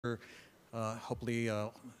Hopefully,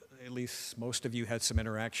 at least most of you had some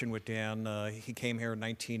interaction with Dan. He came here in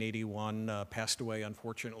 1981, passed away,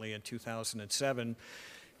 unfortunately, in 2007.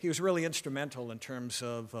 He was really instrumental in terms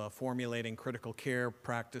of formulating critical care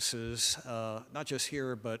practices, not just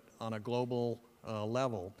here, but on a global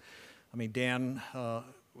level. I mean, Dan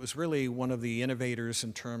was really one of the innovators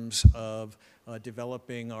in terms of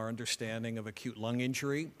developing our understanding of acute lung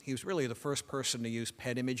injury. He was really the first person to use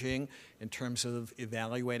PET imaging in terms of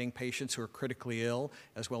evaluating patients who are critically ill,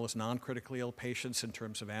 as well as non-critically ill patients in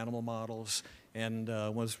terms of animal models, and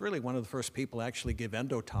was really one of the first people to actually give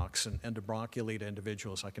endotoxin endobronchially to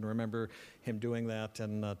individuals. I can remember him doing that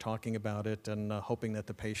and talking about it and hoping that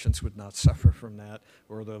the patients would not suffer from that,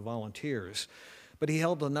 or the volunteers. But he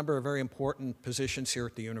held a number of very important positions here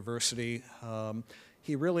at the university.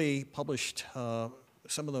 He really published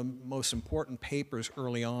some of the most important papers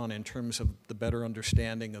early on in terms of the better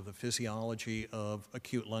understanding of the physiology of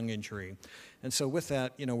acute lung injury. And so with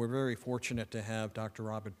that, we're very fortunate to have Dr.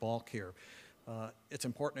 Robert Balk here. It's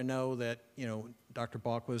important to know that, Dr.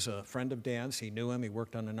 Balk was a friend of Dan's. He knew him. He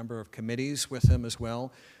worked on a number of committees with him as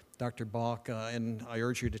well. Dr. Balk, and I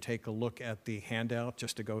urge you to take a look at the handout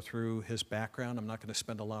just to go through his background. I'm not going to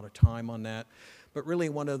spend a lot of time on that, but really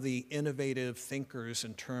one of the innovative thinkers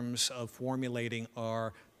in terms of formulating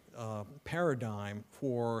our paradigm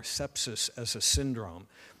for sepsis as a syndrome,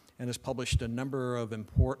 and has published a number of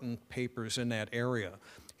important papers in that area.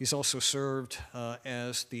 He's also served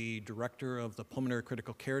as the director of the Pulmonary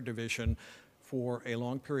Critical Care Division for a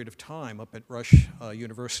long period of time up at Rush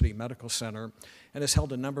University Medical Center, and has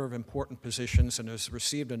held a number of important positions and has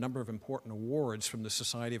received a number of important awards from the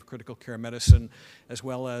Society of Critical Care Medicine, as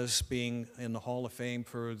well as being in the Hall of Fame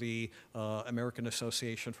for the American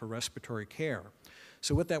Association for Respiratory Care.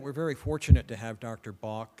 So with that, we're very fortunate to have Dr.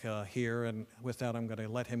 Balk here, and with that, I'm going to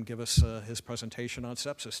let him give us his presentation on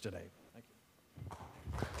sepsis today. Thank you.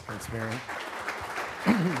 Thanks, Marion.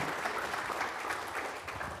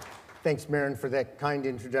 Thanks, Marion, for that kind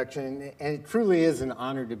introduction. And it truly is an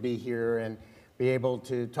honor to be here and be able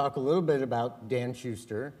to talk a little bit about Dan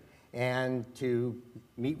Schuster and to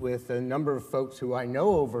meet with a number of folks who I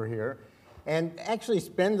know over here and actually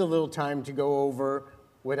spend a little time to go over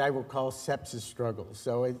what I will call sepsis struggles.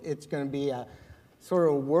 So it's going to be a sort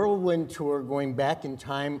of a whirlwind tour going back in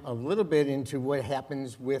time a little bit into what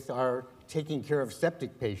happens with our taking care of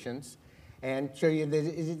septic patients, and show you that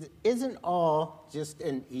it isn't all just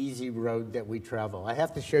an easy road that we travel. I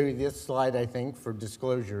have to show you this slide, I think, for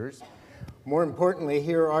disclosures. More importantly,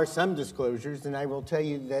 here are some disclosures, and I will tell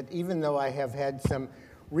you that even though I have had some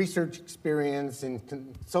research experience and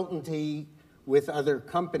consultancy with other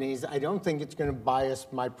companies, I don't think it's going to bias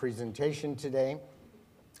my presentation today.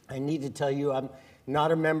 I need to tell you I'm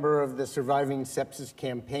not a member of the Surviving Sepsis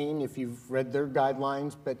campaign, if you've read their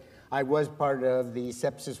guidelines, but I was part of the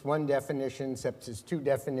Sepsis 1 definition, Sepsis 2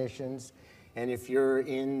 definitions, and if you're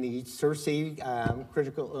in the CIRSE,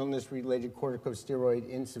 critical illness-related corticosteroid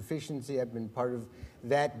insufficiency, I've been part of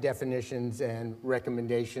that definitions and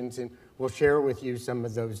recommendations, and we'll share with you some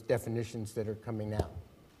of those definitions that are coming out.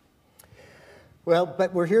 Well,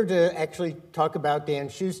 but we're here to actually talk about Dan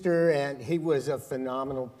Schuster, and he was a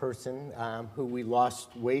phenomenal person who we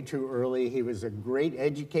lost way too early. He was a great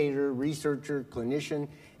educator, researcher, clinician,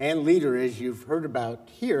 and leader, as you've heard about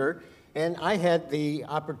here. And I had the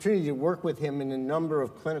opportunity to work with him in a number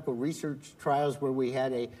of clinical research trials where we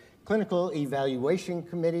had a clinical evaluation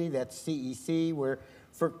committee, that's CEC, where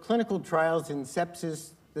for clinical trials in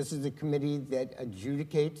sepsis, this is the committee that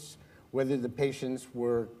adjudicates whether the patients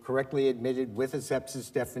were correctly admitted with a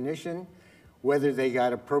sepsis definition, whether they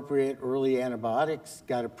got appropriate early antibiotics,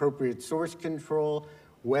 got appropriate source control,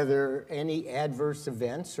 whether any adverse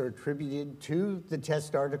events are attributed to the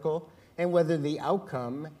test article, and whether the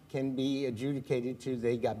outcome can be adjudicated to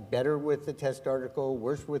they got better with the test article,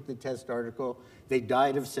 worse with the test article, they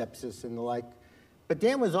died of sepsis and the like. But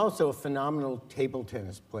Dan was also a phenomenal table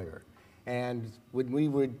tennis player. And when we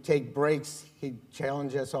would take breaks, he'd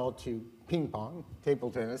challenge us all to ping pong,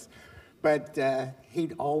 table tennis, but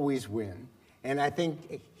he'd always win. And I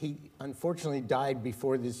think he unfortunately died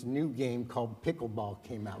before this new game called pickleball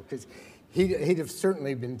came out, because he'd have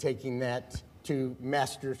certainly been taking that to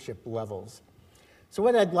mastership levels. So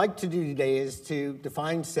what I'd like to do today is to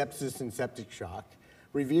define sepsis and septic shock,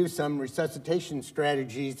 review some resuscitation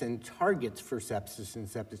strategies and targets for sepsis and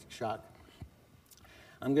septic shock.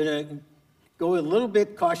 I'm going to go a little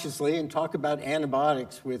bit cautiously and talk about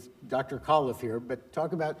antibiotics with Dr. Colliff here, but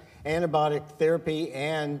talk about antibiotic therapy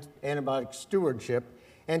and antibiotic stewardship,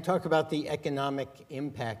 and talk about the economic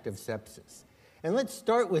impact of sepsis. And let's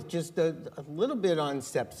start with just a little bit on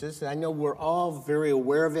sepsis. I know we're all very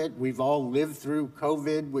aware of it. We've all lived through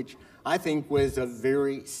COVID, which I think was a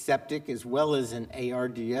very septic as well as an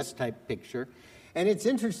ARDS type picture. And it's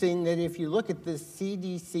interesting that if you look at the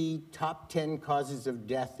CDC top 10 causes of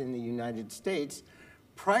death in the United States,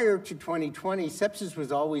 prior to 2020, sepsis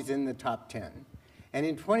was always in the top 10. And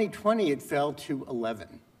in 2020, it fell to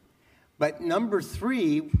 11. But number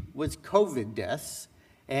 3 was COVID deaths.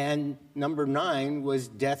 And number 9 was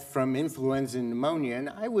death from influenza and pneumonia. And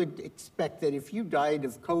I would expect that if you died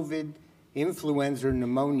of COVID, influenza, or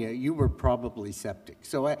pneumonia, you were probably septic.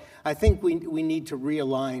 So I think we need to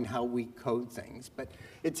realign how we code things. But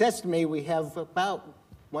it's estimated we have about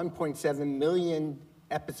 1.7 million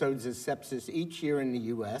episodes of sepsis each year in the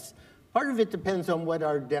US. Part of it depends on what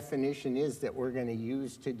our definition is that we're going to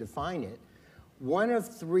use to define it. 1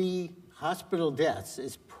 of 3 hospital deaths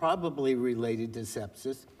is probably related to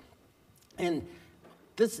sepsis. And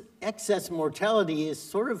this excess mortality is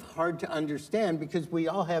sort of hard to understand because we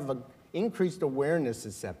all have an increased awareness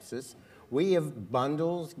of sepsis. We have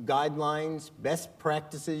bundles, guidelines, best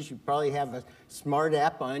practices. You probably have a smart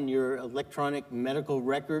app on your electronic medical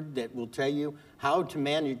record that will tell you how to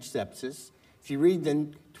manage sepsis. If you read the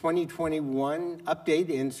 2021 update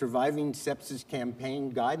in Surviving Sepsis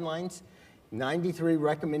Campaign guidelines, 93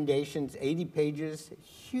 recommendations, 80 pages,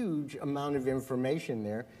 huge amount of information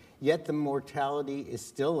there, yet the mortality is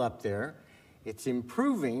still up there. It's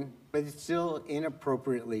improving, but it's still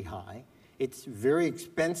inappropriately high. It's very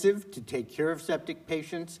expensive to take care of septic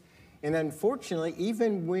patients, and unfortunately,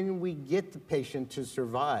 even when we get the patient to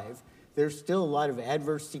survive, there's still a lot of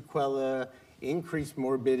adverse sequelae, increased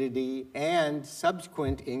morbidity, and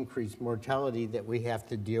subsequent increased mortality that we have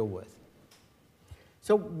to deal with.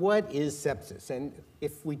 So what is sepsis? And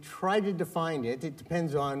if we try to define it, it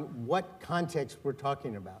depends on what context we're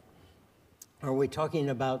talking about. Are we talking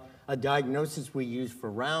about a diagnosis we use for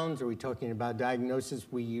rounds? Are we talking about diagnosis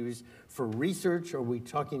we use for research? Are we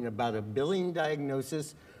talking about a billing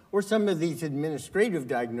diagnosis? Or some of these administrative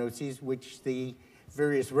diagnoses which the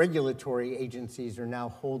various regulatory agencies are now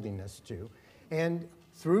holding us to? And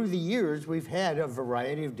through the years, we've had a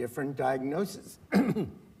variety of different diagnoses.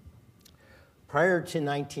 Prior to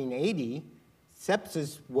 1980,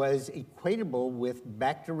 sepsis was equatable with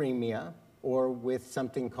bacteremia or with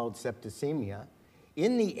something called septicemia.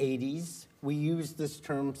 In the 80s, we used this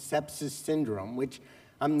term sepsis syndrome, which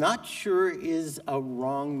I'm not sure is a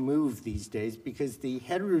wrong move these days because the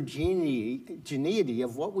heterogeneity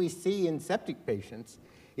of what we see in septic patients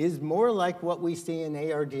is more like what we see in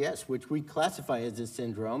ARDS, which we classify as a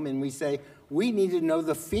syndrome, and we say we need to know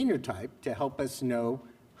the phenotype to help us know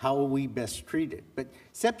how we best treat it. But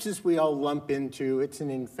sepsis we all lump into, it's an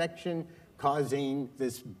infection causing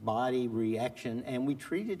this body reaction, and we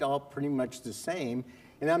treat it all pretty much the same,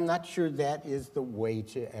 and I'm not sure that is the way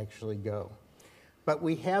to actually go. But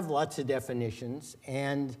we have lots of definitions,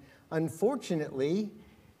 and unfortunately,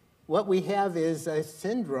 what we have is a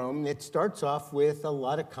syndrome that starts off with a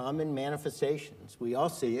lot of common manifestations. We all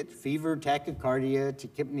see it: fever, tachycardia,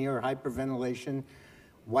 tachypnea or hyperventilation,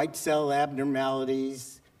 white cell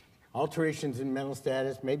abnormalities, alterations in mental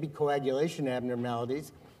status, maybe coagulation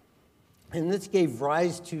abnormalities. And this gave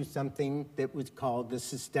rise to something that was called the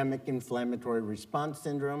Systemic Inflammatory Response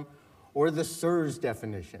Syndrome, or the SIRS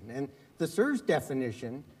definition. And the SIRS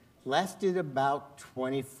definition lasted about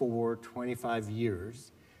 24, 25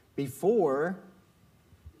 years before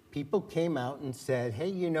people came out and said, hey,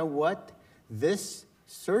 you know what? This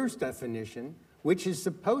SIRS definition, which is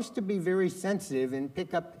supposed to be very sensitive and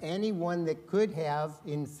pick up anyone that could have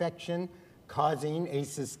infection causing a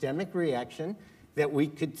systemic reaction that we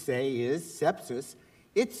could say is sepsis,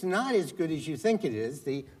 it's not as good as you think it is.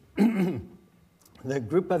 The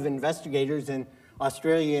group of investigators in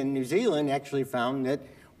Australia and New Zealand actually found that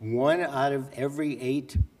 1 out of every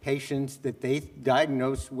 8 patients that they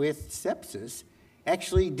diagnosed with sepsis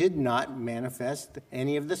actually did not manifest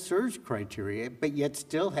any of the SIRS criteria, but yet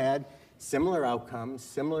still had similar outcomes,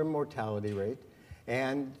 similar mortality rate.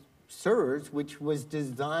 And SIRS, which was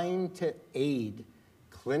designed to aid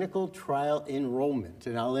clinical trial enrollment,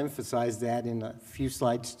 and I'll emphasize that in a few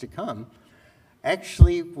slides to come,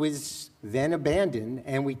 actually was then abandoned,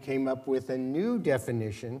 and we came up with a new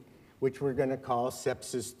definition, which we're going to call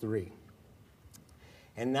sepsis 3.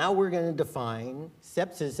 And now we're going to define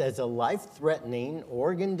sepsis as a life-threatening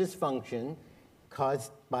organ dysfunction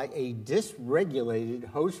caused by a dysregulated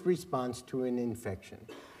host response to an infection.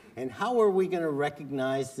 And how are we going to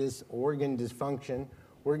recognize this organ dysfunction?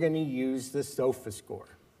 We're going to use the SOFA score.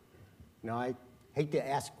 Now, I hate to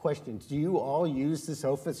ask questions. Do you all use the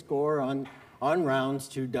SOFA score on on rounds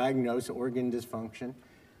to diagnose organ dysfunction.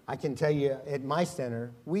 I can tell you at my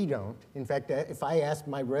center, we don't. In fact, if I ask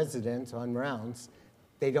my residents on rounds,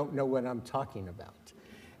 they don't know what I'm talking about.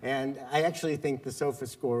 And I actually think the SOFA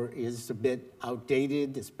score is a bit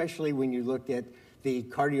outdated, especially when you look at the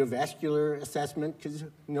cardiovascular assessment, because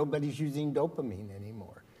nobody's using dopamine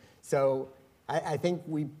anymore. So I think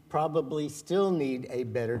we probably still need a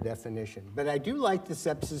better definition. But I do like the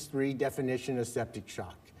Sepsis 3 definition of septic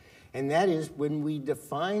shock. And that is when we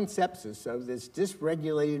define sepsis, so this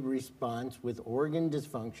dysregulated response with organ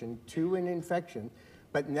dysfunction to an infection,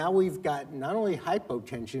 but now we've got not only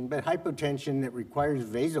hypotension, but hypotension that requires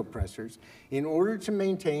vasopressors in order to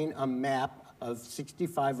maintain a MAP of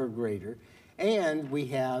 65 or greater, and we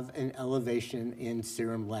have an elevation in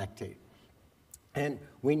serum lactate. And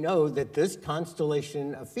we know that this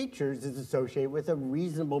constellation of features is associated with a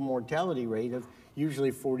reasonable mortality rate of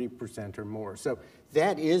usually 40% or more. So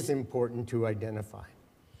that is important to identify.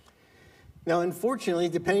 Now, unfortunately,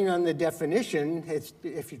 depending on the definition,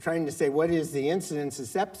 if you're trying to say what is the incidence of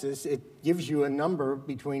sepsis, it gives you a number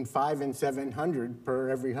between 500 and 700 per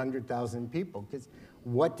every 100,000 people, because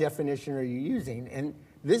what definition are you using? And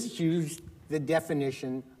this used the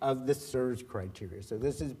definition of the SIRS criteria. So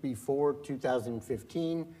this is before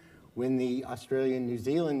 2015, when the Australia-New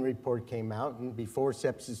Zealand report came out, and before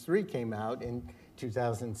Sepsis 3 came out in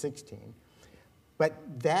 2016. But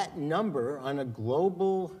that number on a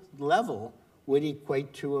global level would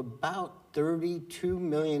equate to about 32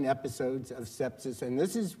 million episodes of sepsis, and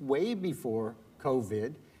this is way before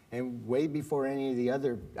COVID and way before any of the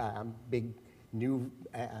other big new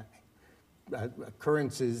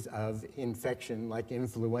occurrences of infection like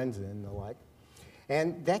influenza and the like.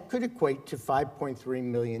 And that could equate to 5.3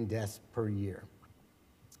 million deaths per year.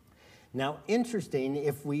 Now, interesting,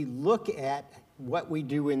 if we look at what we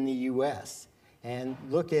do in the US and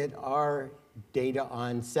look at our data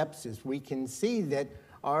on sepsis, we can see that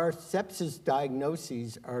our sepsis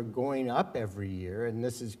diagnoses are going up every year, and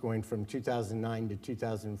this is going from 2009 to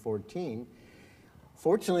 2014.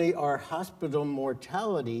 Fortunately, our hospital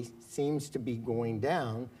mortality seems to be going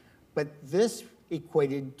down, but this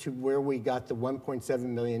equated to where we got the 1.7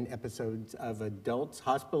 million episodes of adults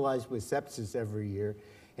hospitalized with sepsis every year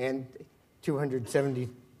and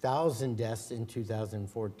 270,000 deaths in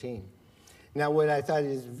 2014. Now, what I thought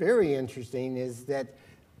is very interesting is that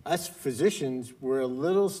us physicians were a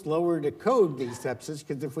little slower to code these sepsis,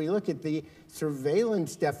 because if we look at the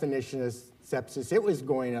surveillance definition of sepsis, it was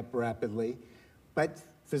going up rapidly. But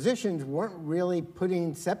physicians weren't really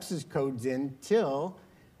putting sepsis codes in till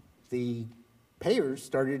the payers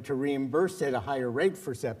started to reimburse at a higher rate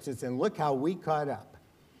for sepsis, and look how we caught up.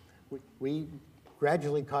 We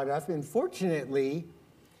gradually caught up, and fortunately,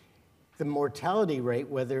 the mortality rate,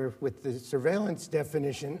 whether with the surveillance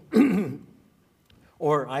definition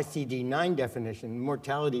or ICD-9 definition,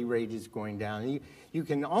 mortality rate is going down. You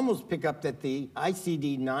can almost pick up that the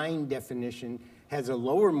ICD-9 definition has a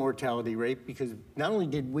lower mortality rate, because not only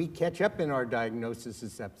did we catch up in our diagnosis of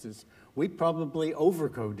sepsis, we probably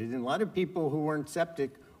overcoded. And a lot of people who weren't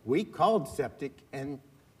septic, we called septic, and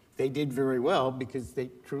they did very well because they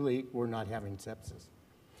truly were not having sepsis.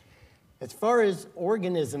 As far as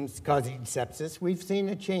organisms causing sepsis, we've seen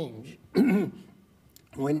a change.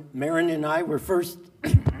 When Maren and I were first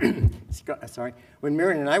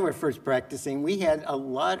practicing, we had a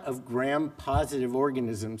lot of gram-positive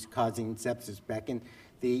organisms causing sepsis back in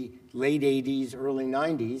the late 80s, early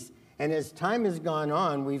 90s. And as time has gone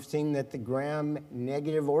on, we've seen that the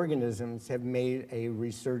gram-negative organisms have made a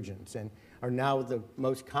resurgence and are now the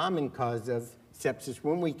most common cause of sepsis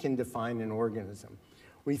when we can define an organism.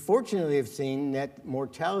 We fortunately have seen that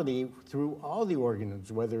mortality through all the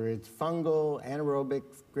organisms, whether it's fungal, anaerobic,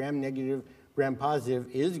 gram-negative, gram-positive,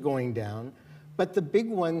 is going down. But the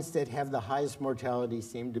big ones that have the highest mortality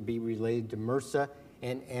seem to be related to MRSA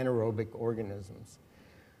and anaerobic organisms.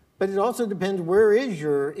 But it also depends, where is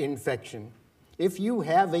your infection? If you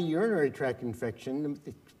have a urinary tract infection,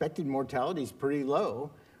 the expected mortality is pretty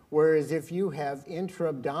low, whereas if you have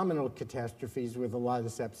intra-abdominal catastrophes with a lot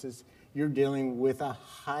of sepsis, you're dealing with a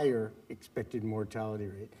higher expected mortality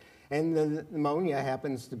rate. And the pneumonia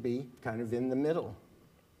happens to be kind of in the middle.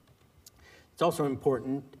 It's also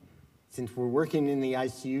important, since we're working in the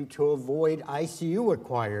ICU, to avoid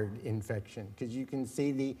ICU-acquired infection, because you can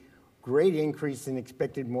see the great increase in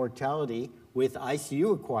expected mortality with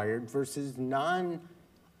ICU-acquired versus non-ICU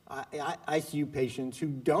patients who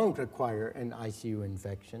don't acquire an ICU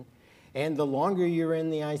infection. And the longer you're in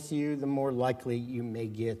the ICU, the more likely you may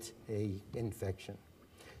get an infection.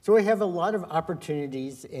 So we have a lot of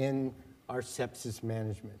opportunities in our sepsis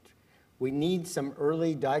management. We need some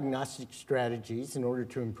early diagnostic strategies in order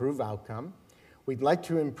to improve outcome. We'd like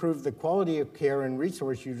to improve the quality of care and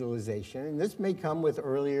resource utilization, and this may come with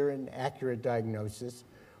earlier and accurate diagnosis.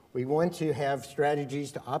 We want to have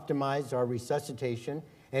strategies to optimize our resuscitation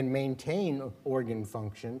and maintain organ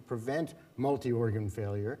function, prevent multi-organ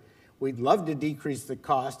failure. We'd love to decrease the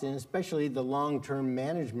cost, and especially the long-term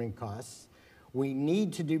management costs. We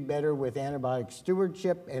need to do better with antibiotic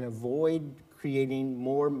stewardship and avoid creating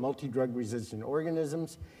more multi-drug resistant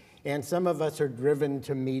organisms. And some of us are driven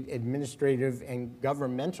to meet administrative and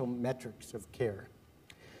governmental metrics of care.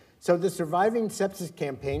 So the Surviving Sepsis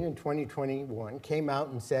campaign in 2021 came out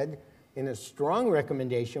and said, in a strong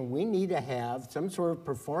recommendation, we need to have some sort of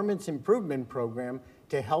performance improvement program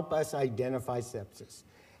to help us identify sepsis.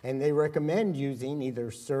 And they recommend using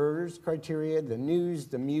either SIRS criteria, the NEWS,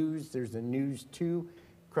 the MUSE, there's a NEWS 2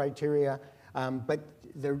 criteria, but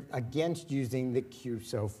they're against using the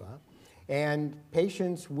QSOFA. And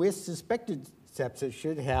patients with suspected sepsis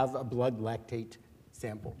should have a blood lactate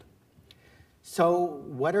sampled. So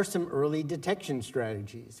what are some early detection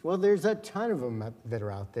strategies? Well, there's a ton of them that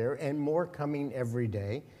are out there and more coming every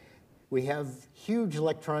day. We have huge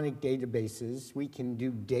electronic databases. We can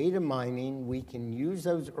do data mining. We can use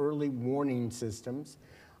those early warning systems.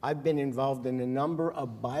 I've been involved in a number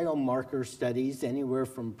of biomarker studies, anywhere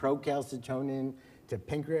from procalcitonin to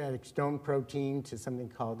pancreatic stone protein to something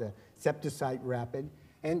called a septocyte rapid.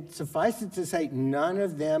 And suffice it to say, none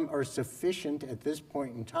of them are sufficient at this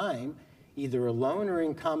point in time, either alone or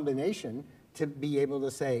in combination, to be able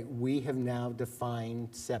to say, we have now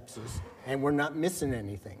defined sepsis and we're not missing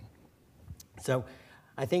anything. So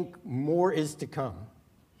I think more is to come.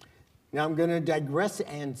 Now I'm going to digress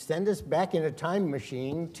and send us back in a time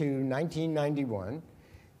machine to 1991.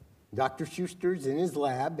 Dr. Schuster's in his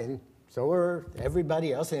lab, and so are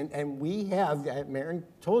everybody else. And we have, Maren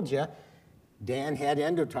told you, Dan had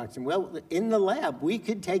endotoxin. Well, in the lab, we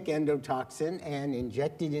could take endotoxin and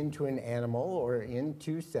inject it into an animal or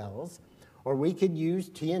into cells, or we could use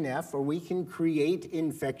TNF, or we can create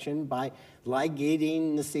infection by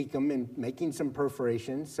ligating the cecum and making some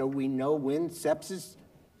perforations so we know when sepsis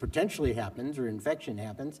potentially happens or infection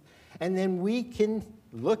happens. And then we can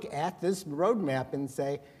look at this roadmap and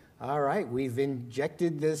say, all right, we've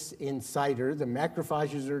injected this in cider. The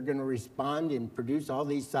macrophages are going to respond and produce all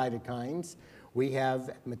these cytokines. We have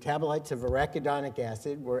metabolites of arachidonic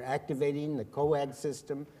acid. We're activating the coag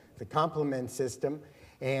system, the complement system,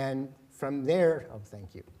 and from there, oh,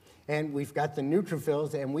 thank you. And we've got the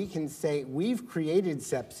neutrophils, and we can say we've created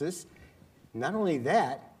sepsis. Not only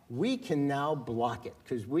that, we can now block it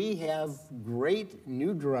because we have great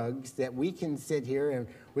new drugs that we can sit here and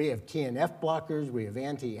we have TNF blockers, we have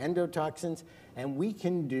anti-endotoxins, and we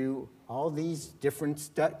can do all these different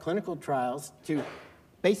clinical trials to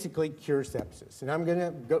basically cure sepsis. And I'm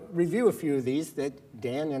going to review a few of these that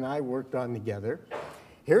Dan and I worked on together.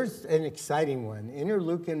 Here's an exciting one,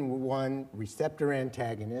 interleukin-1 receptor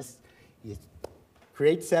antagonist. You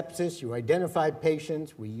create sepsis, you identify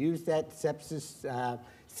patients, we use that sepsis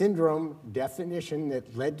syndrome definition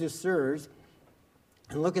that led to SIRS,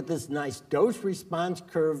 and look at this nice dose-response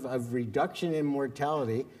curve of reduction in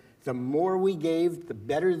mortality. The more we gave, the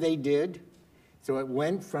better they did. So it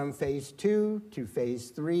went from phase 2 to phase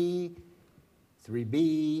 3,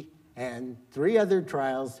 3B, and 3 other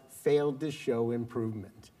trials failed to show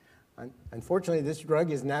improvement. Unfortunately, this drug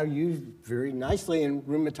is now used very nicely in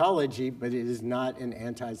rheumatology, but it is not an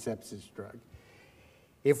anti-sepsis drug.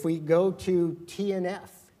 If we go to TNF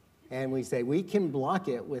and we say we can block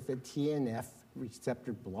it with a TNF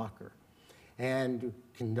receptor blocker and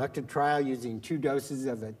conduct a trial using 2 doses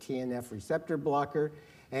of a TNF receptor blocker,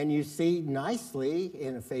 and you see nicely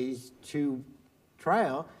in a phase 2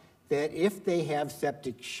 trial that if they have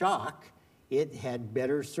septic shock, it had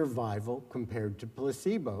better survival compared to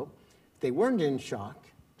placebo. If they weren't in shock,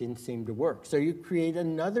 didn't seem to work. So you create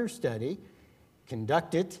another study,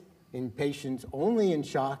 conduct it in patients only in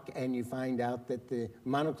shock, and you find out that the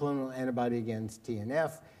monoclonal antibody against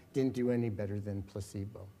TNF didn't do any better than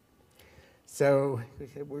placebo. So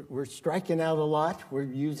we're striking out a lot. We're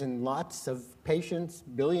using lots of patients,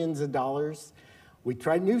 billions of dollars. We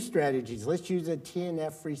tried new strategies. Let's use a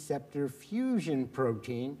TNF receptor fusion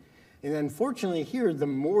protein. And unfortunately here, the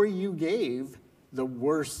more you gave, the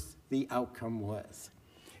worse the outcome was.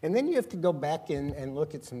 And then you have to go back and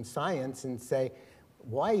look at some science and say,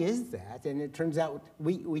 why is that? And it turns out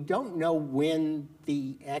we don't know when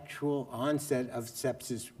the actual onset of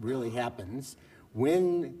sepsis really happens.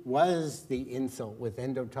 When was the insult with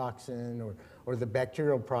endotoxin or the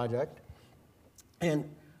bacterial product? And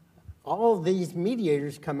all of these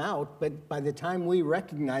mediators come out, but by the time we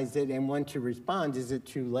recognize it and want to respond, is it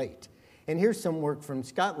too late? And here's some work from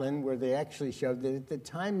Scotland where they actually showed that at the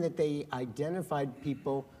time that they identified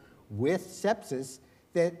people with sepsis,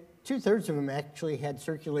 that 2/3 of them actually had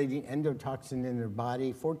circulating endotoxin in their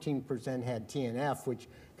body, 14% had TNF, which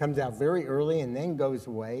comes out very early and then goes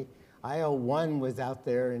away. IL-1 was out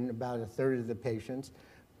there in about 1/3 of the patients.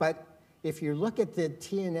 But if you look at the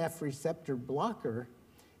TNF receptor blocker,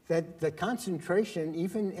 that the concentration,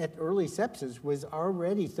 even at early sepsis, was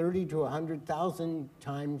already 30 to 100,000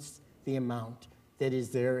 times the amount that is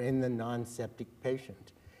there in the non-septic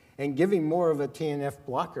patient. And giving more of a TNF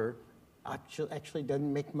blocker actually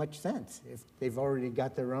doesn't make much sense if they've already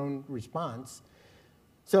got their own response.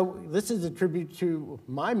 So this is a tribute to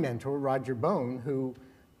my mentor, Roger Bone, who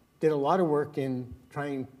did a lot of work in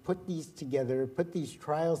trying to put these together, put these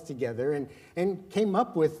trials together, and came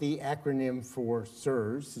up with the acronym for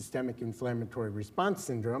SIRS, Systemic Inflammatory Response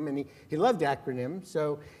Syndrome. And he loved acronyms,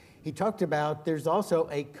 so he talked about there's also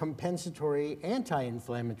a compensatory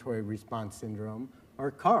anti-inflammatory response syndrome,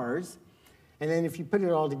 or CARS. And then if you put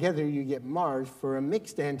it all together, you get MARS for a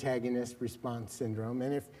mixed antagonist response syndrome.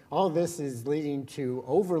 And if all this is leading to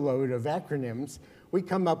overload of acronyms, we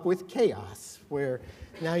come up with chaos, where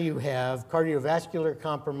now you have cardiovascular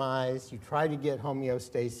compromise, you try to get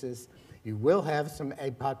homeostasis, you will have some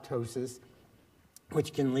apoptosis,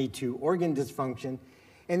 which can lead to organ dysfunction,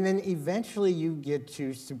 and then eventually you get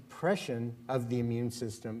to suppression of the immune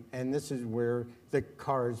system, and this is where the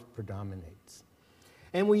CARS predominates.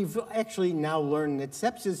 And we've actually now learned that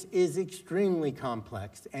sepsis is extremely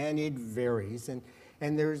complex, and it varies, and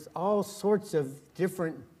there's all sorts of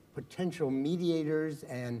different potential mediators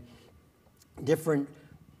and different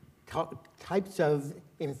types of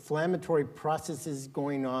inflammatory processes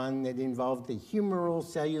going on that involve the humoral,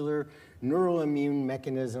 cellular, neuroimmune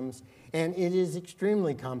mechanisms, and it is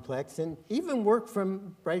extremely complex. And even work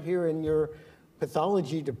from right here in your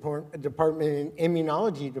pathology department and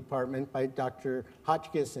immunology department by Dr.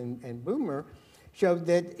 Hotchkiss and Boomer showed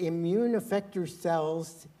that immune effector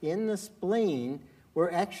cells in the spleen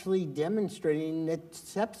were actually demonstrating that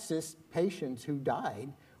sepsis patients who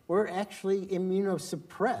died were actually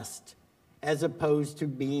immunosuppressed as opposed to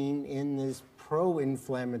being in this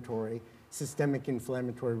pro-inflammatory, systemic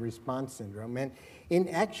inflammatory response syndrome. And in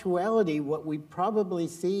actuality, what we probably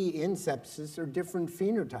see in sepsis are different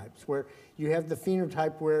phenotypes, where you have the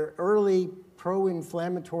phenotype where early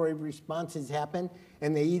pro-inflammatory responses happen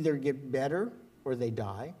and they either get better or they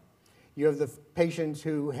die. You have the patients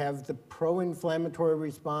who have the pro-inflammatory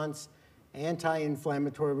response,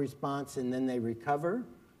 anti-inflammatory response, and then they recover,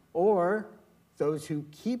 or those who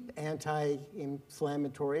keep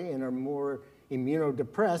anti-inflammatory and are more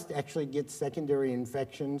immunodepressed actually get secondary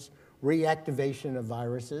infections, reactivation of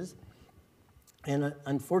viruses. And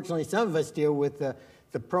unfortunately, some of us deal with the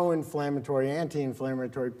pro-inflammatory,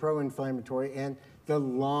 anti-inflammatory, pro-inflammatory, and the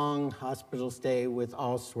long hospital stay with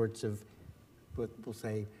all sorts of, we'll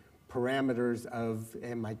say, parameters of,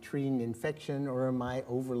 am I treating infection or am I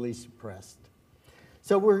overly suppressed?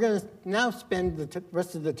 So we're going to now spend the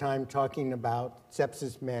rest of the time talking about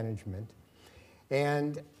sepsis management.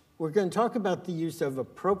 And we're going to talk about the use of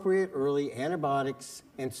appropriate early antibiotics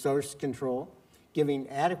and source control, giving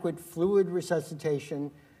adequate fluid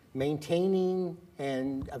resuscitation, maintaining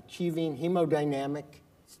and achieving hemodynamic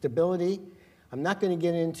stability. I'm not going to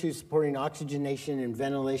get into supporting oxygenation and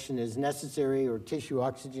ventilation as necessary or tissue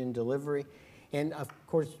oxygen delivery. And of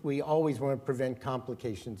course, we always want to prevent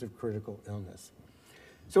complications of critical illness.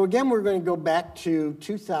 So again, we're going to go back to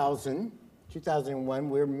 2001,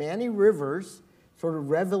 where Manny Rivers sort of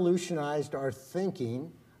revolutionized our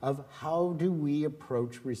thinking of how do we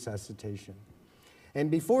approach resuscitation. And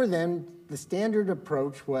before then, the standard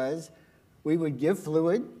approach was we would give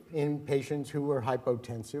fluid in patients who were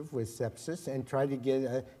hypotensive with sepsis and try to get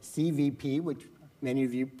a CVP, which many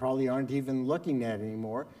of you probably aren't even looking at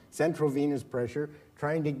anymore, central venous pressure,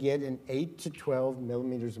 trying to get an 8 to 12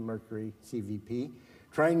 millimeters of mercury CVP,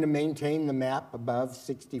 trying to maintain the MAP above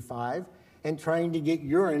 65, and trying to get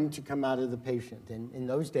urine to come out of the patient. And in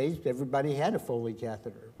those days, everybody had a Foley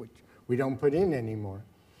catheter, which we don't put in anymore.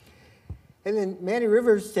 And then Manny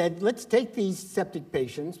Rivers said, let's take these septic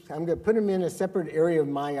patients. I'm going to put them in a separate area of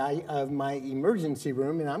my emergency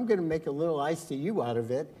room, and I'm going to make a little ICU out of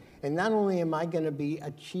it. And not only am I going to be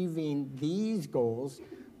achieving these goals,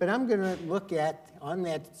 but I'm going to look at, on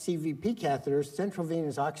that CVP catheter, central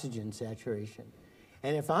venous oxygen saturation.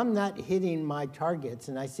 And if I'm not hitting my targets,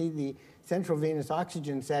 and I see the central venous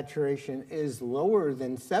oxygen saturation is lower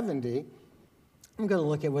than 70, I'm going to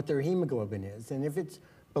look at what their hemoglobin is. And if it's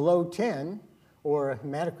below 10, or a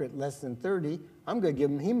hematocrit less than 30, I'm going to give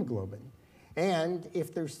them hemoglobin. And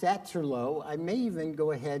if their stats are low, I may even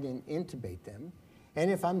go ahead and intubate them. And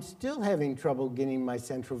if I'm still having trouble getting my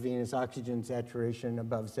central venous oxygen saturation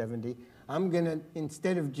above 70, I'm going to,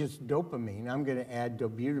 instead of just dopamine, I'm going to add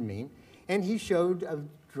dobutamine. And he showed a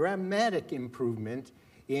dramatic improvement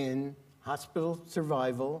in hospital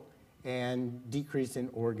survival and decrease in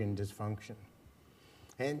organ dysfunction.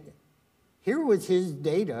 And here was his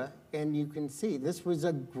data, and you can see this was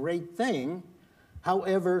a great thing.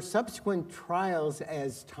 However, subsequent trials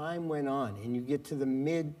as time went on, and you get to the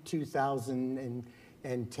mid-2010,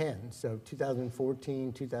 so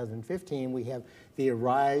 2014, 2015, we have the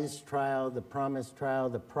ARISE trial, the PROMISE trial,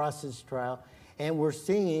 the PROCESS trial, and we're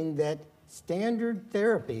seeing that standard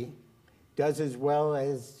therapy does as well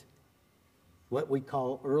as what we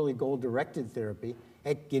call early goal-directed therapy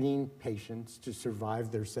at getting patients to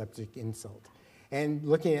survive their septic insult. And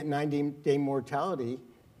looking at 90-day mortality,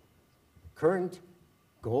 current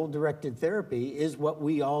goal-directed therapy is what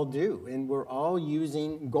we all do, and we're all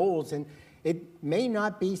using goals. And it may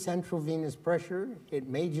not be central venous pressure. It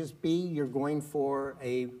may just be you're going for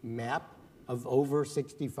a MAP of over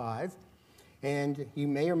 65, and you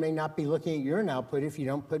may or may not be looking at urine output if you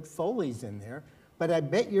don't put Foley's in there. But I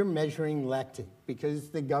bet you're measuring lactate because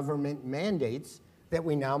the government mandates that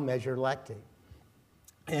we now measure lactate.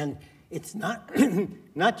 And it's not,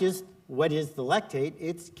 not just what is the lactate,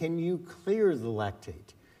 it's can you clear the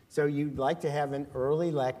lactate. So you'd like to have an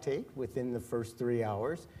early lactate within the first 3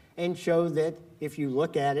 hours and show that if you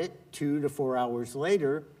look at it 2 to 4 hours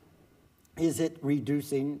later, is it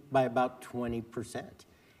reducing by about 20%?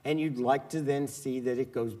 And you'd like to then see that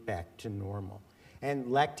it goes back to normal. And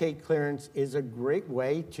lactate clearance is a great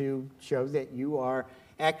way to show that you are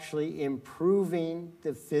actually improving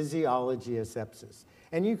the physiology of sepsis.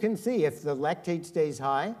 And you can see if the lactate stays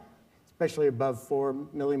high, especially above 4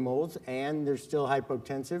 millimoles, and they're still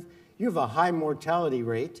hypotensive, you have a high mortality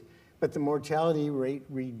rate, but the mortality rate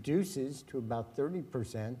reduces to about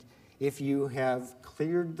 30% if you have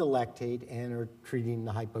cleared the lactate and are treating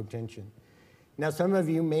the hypotension. Now, some of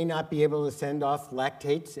you may not be able to send off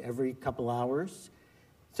lactates every couple hours,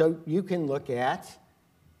 so you can look at,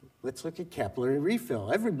 let's look at capillary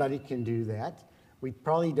refill. Everybody can do that. We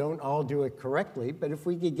probably don't all do it correctly, but if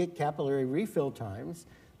we could get capillary refill times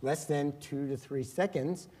less than 2 to 3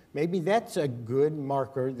 seconds, maybe that's a good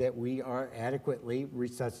marker that we are adequately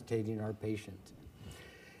resuscitating our patient.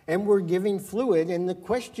 And we're giving fluid, and the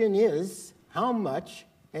question is, how much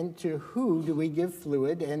and to who do we give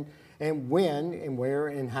fluid, and when and where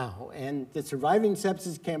and how? And the Surviving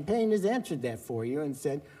Sepsis campaign has answered that for you and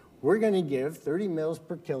said, we're going to give 30 mils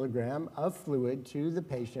per kilogram of fluid to the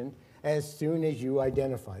patient as soon as you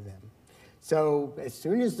identify them. So as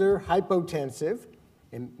soon as they're hypotensive,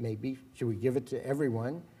 and maybe should we give it to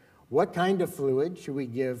everyone, what kind of fluid? Should we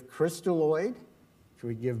give crystalloid? Should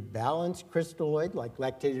we give balanced crystalloid like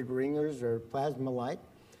lactated ringers or Plasma-Lyte?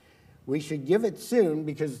 We should give it soon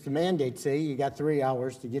because the mandates say you got 3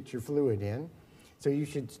 hours to get your fluid in. So you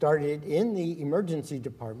should start it in the emergency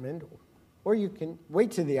department, or you can wait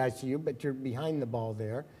to the ICU, but you're behind the ball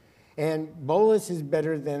there. And bolus is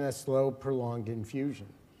better than a slow, prolonged infusion.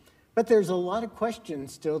 But there's a lot of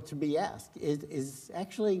questions still to be asked. Is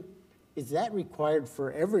that required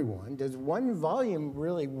for everyone? Does one volume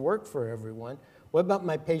really work for everyone? What about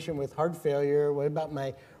my patient with heart failure? What about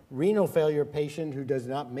my renal failure patient who does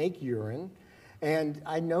not make urine? And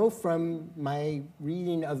I know from my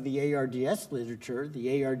reading of the ARDS literature,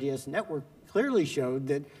 the ARDS network clearly showed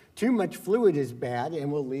that too much fluid is bad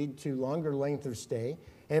and will lead to longer length of stay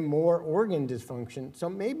and more organ dysfunction. So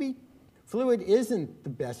maybe fluid isn't the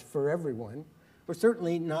best for everyone, or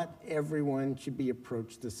certainly not everyone should be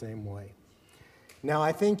approached the same way. Now,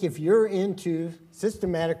 I think if you're into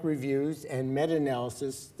systematic reviews and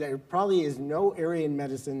meta-analysis, there probably is no area in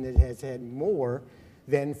medicine that has had more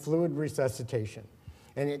than fluid resuscitation.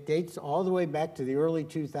 And it dates all the way back to the early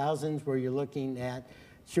 2000s where you're looking at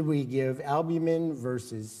should we give albumin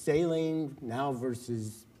versus saline, now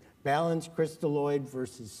versus balanced crystalloid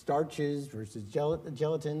versus starches versus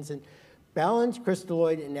gelatins. And balanced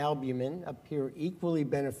crystalloid and albumin appear equally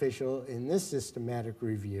beneficial in this systematic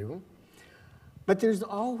review. But there's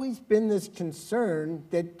always been this concern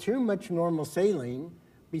that too much normal saline,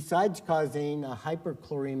 besides causing a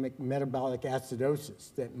hyperchloremic metabolic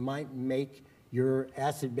acidosis that might make your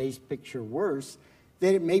acid-base picture worse,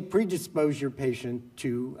 that it may predispose your patient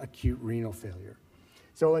to acute renal failure.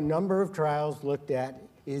 So a number of trials looked at,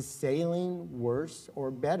 is saline worse or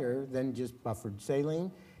better than just buffered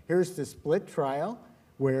saline? Here's the split trial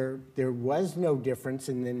where there was no difference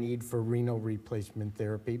in the need for renal replacement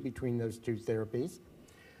therapy between those two therapies.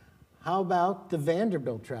 How about the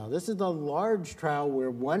Vanderbilt trial? This is a large trial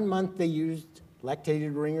where 1 month they used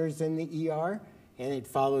lactated ringers in the ER, and it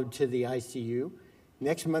followed to the ICU.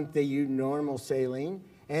 Next month they used normal saline,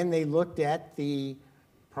 and they looked at the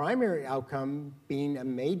primary outcome being a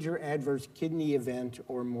major adverse kidney event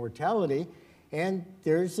or mortality. And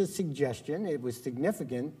there's a suggestion, it was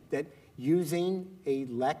significant, that using a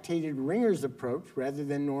lactated ringers approach rather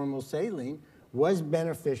than normal saline was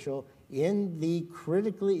beneficial in the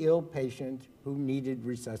critically ill patient who needed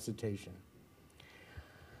resuscitation.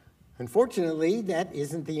 Unfortunately, that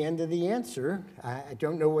isn't the end of the answer. I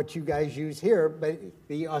don't know what you guys use here, but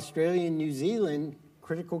the Australian-New Zealand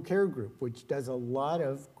Critical Care Group, which does a lot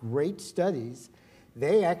of great studies,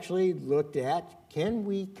 they actually looked at, can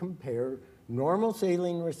we compare normal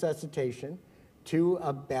saline resuscitation to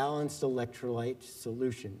a balanced electrolyte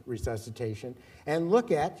solution resuscitation and look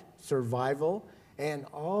at survival and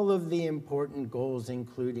all of the important goals,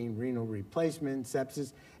 including renal replacement,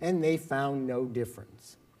 sepsis, and they found no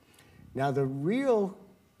difference. Now, the real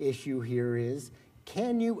issue here is,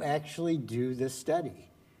 can you actually do this study?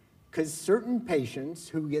 Because certain patients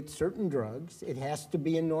who get certain drugs, it has to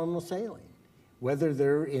be a normal saline, whether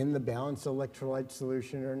they're in the balanced electrolyte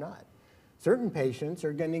solution or not. Certain patients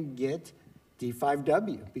are going to get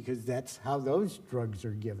D5W because that's how those drugs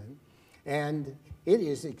are given. And it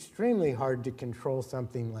is extremely hard to control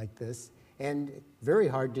something like this and very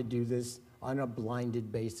hard to do this on a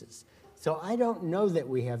blinded basis. So I don't know that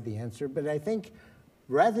we have the answer, but I think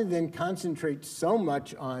rather than concentrate so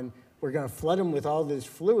much on we're going to flood them with all this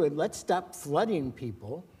fluid, let's stop flooding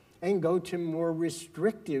people and go to more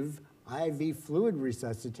restrictive IV fluid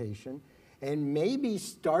resuscitation and maybe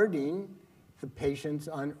starting the patients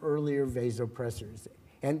on earlier vasopressors.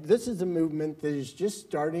 And this is a movement that is just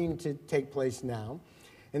starting to take place now.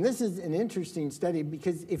 And this is an interesting study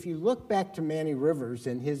because if you look back to Manny Rivers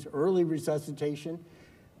and his early resuscitation,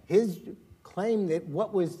 his claim that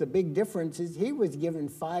what was the big difference is he was given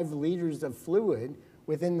 5 liters of fluid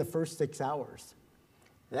within the first 6 hours.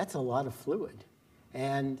 That's a lot of fluid.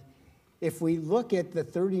 And if we look at the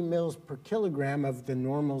 30 mils per kilogram of the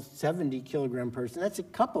normal 70 kilogram person, that's a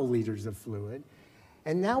couple liters of fluid.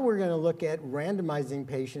 And now we're going to look at randomizing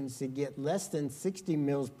patients to get less than 60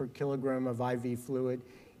 mils per kilogram of IV fluid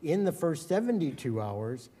in the first 72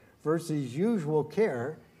 hours versus usual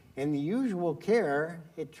care. And the usual care,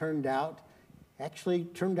 it actually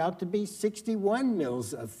turned out to be 61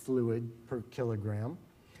 mils of fluid per kilogram.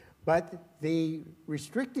 But the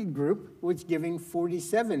restricted group was giving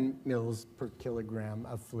 47 mils per kilogram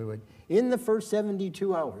of fluid in the first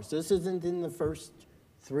 72 hours. This isn't in the first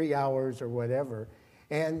 3 hours or whatever.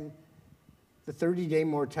 And the 30-day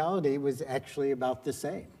mortality was actually about the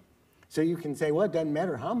same. So you can say, well, it doesn't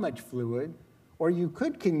matter how much fluid, or you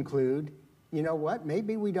could conclude, you know what,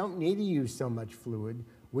 maybe we don't need to use so much fluid.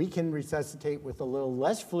 We can resuscitate with a little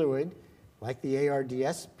less fluid, like the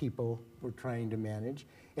ARDS people were trying to manage,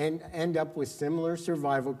 and end up with similar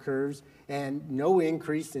survival curves and no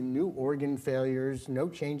increase in new organ failures, no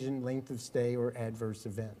change in length of stay or adverse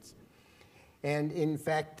events. And in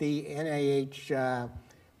fact, the NIH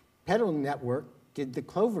Pedal Network did the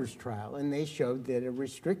Clovers trial, and they showed that a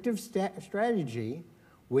restrictive strategy,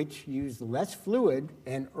 which used less fluid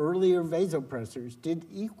and earlier vasopressors, did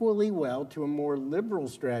equally well to a more liberal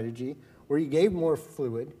strategy where you gave more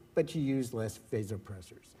fluid, but you used less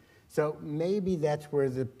vasopressors. So maybe that's where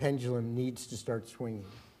the pendulum needs to start swinging.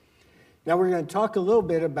 Now we're going to talk a little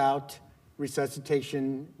bit about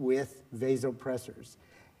resuscitation with vasopressors.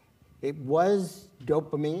 It was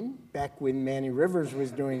dopamine back when Manny Rivers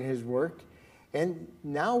was doing his work. And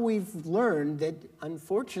now we've learned that,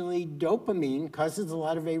 unfortunately, dopamine causes a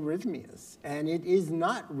lot of arrhythmias, and it is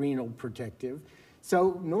not renal protective.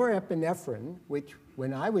 So norepinephrine, which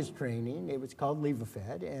when I was training, it was called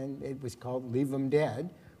Levophed, and it was called Leave 'em Dead.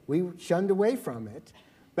 We shunned away from it,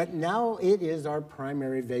 but now it is our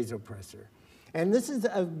primary vasopressor. And this is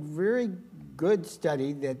a very good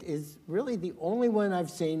study that is really the only one I've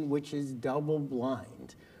seen which is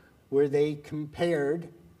double-blind, where they compared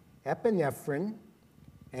epinephrine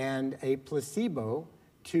and a placebo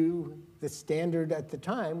to the standard at the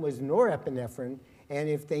time was norepinephrine, and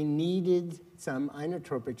if they needed some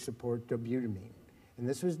inotropic support, dobutamine. And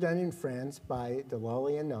this was done in France by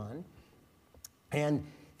Delali and Anand. And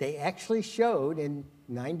they actually showed in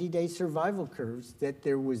 90-day survival curves that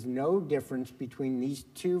there was no difference between these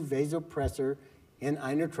two vasopressor and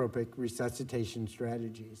inotropic resuscitation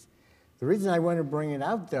strategies. The reason I want to bring it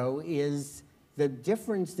out, though, is the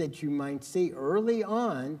difference that you might see early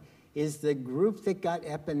on is the group that got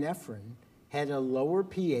epinephrine had a lower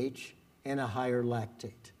pH and a higher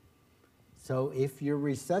lactate. So if you're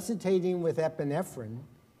resuscitating with epinephrine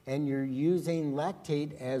and you're using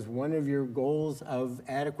lactate as one of your goals of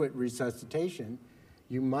adequate resuscitation,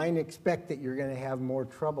 you might expect that you're going to have more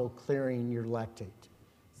trouble clearing your lactate.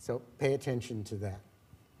 So pay attention to that.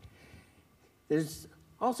 There's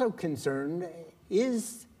also concern,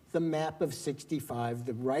 is the MAP of 65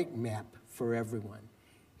 the right MAP for everyone?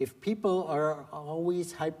 If people are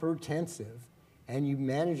always hypertensive and you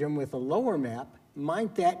manage them with a lower MAP,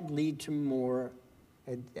 might that lead to more,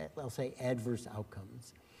 I'll say, adverse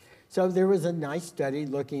outcomes? So there was a nice study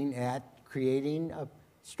looking at creating a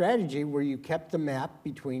strategy where you kept the MAP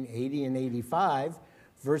between 80 and 85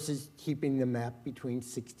 versus keeping the MAP between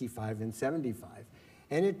 65 and 75.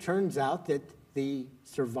 And it turns out that the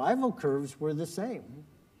survival curves were the same.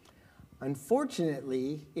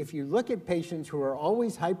 Unfortunately, if you look at patients who are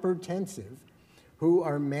always hypertensive, who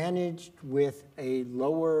are managed with a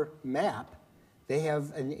lower MAP, they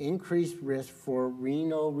have an increased risk for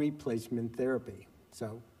renal replacement therapy.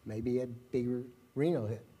 So maybe a bigger renal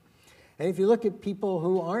hit. And if you look at people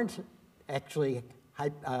who aren't actually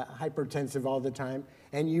hypertensive all the time,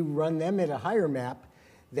 and you run them at a higher MAP,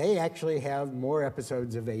 they actually have more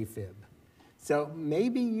episodes of AFib. So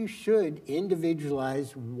maybe you should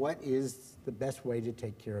individualize what is the best way to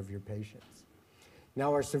take care of your patients.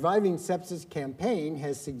 Now, our Surviving Sepsis campaign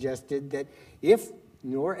has suggested that if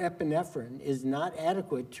norepinephrine is not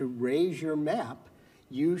adequate to raise your MAP,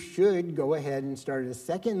 you should go ahead and start a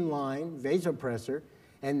second-line vasopressor,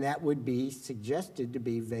 and that would be suggested to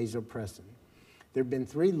be vasopressin. There have been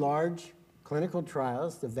 3 large clinical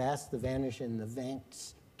trials, the VAST, the VANISH, and the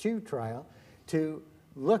VANCE-2 trial, to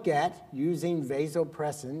look at using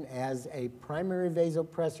vasopressin as a primary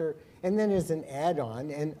vasopressor and then as an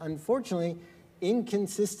add-on. And unfortunately,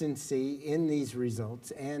 inconsistency in these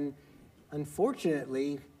results. And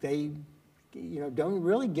unfortunately, they don't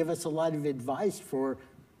really give us a lot of advice for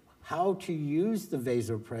how to use the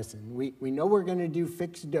vasopressin. We know we're going to do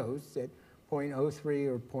fixed dose at 0.03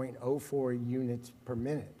 or 0.04 units per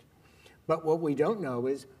minute. But what we don't know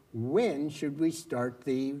is when should we start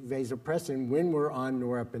the vasopressin when we're on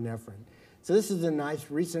norepinephrine. So this is a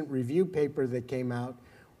nice recent review paper that came out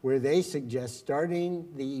where they suggest starting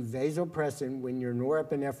the vasopressin when your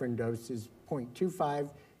norepinephrine dose is 0.25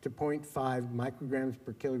 to 0.5 micrograms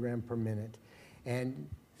per kilogram per minute. And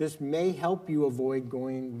this may help you avoid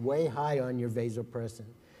going way high on your vasopressin.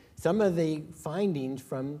 Some of the findings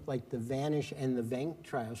from like the VANISH and the VANC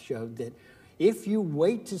trials showed that if you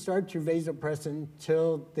wait to start your vasopressin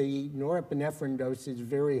till the norepinephrine dose is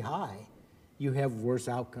very high, you have worse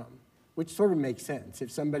outcome, which sort of makes sense.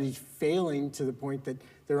 If somebody's failing to the point that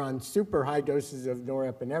they're on super high doses of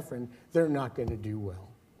norepinephrine, they're not going to do well.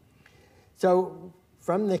 So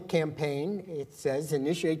from the campaign, it says,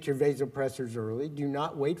 initiate your vasopressors early. Do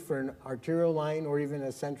not wait for an arterial line or even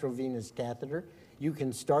a central venous catheter. You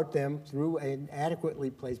can start them through an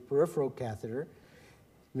adequately placed peripheral catheter.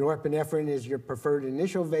 Norepinephrine is your preferred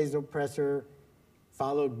initial vasopressor,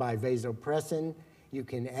 followed by vasopressin. You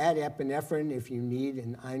can add epinephrine if you need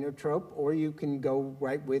an inotrope, or you can go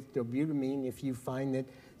right with dobutamine if you find that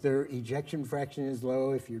their ejection fraction is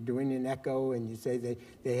low. If you're doing an echo and you say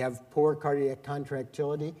they have poor cardiac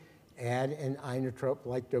contractility, add an inotrope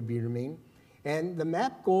like dobutamine. And the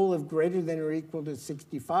MAP goal of greater than or equal to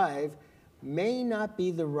 65 may not be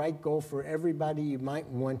the right goal for everybody. You might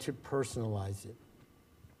want to personalize it.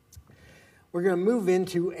 We're going to move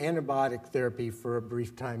into antibiotic therapy for a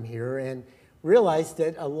brief time here and realize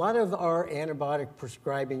that a lot of our antibiotic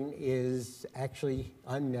prescribing is actually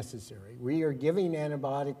unnecessary. We are giving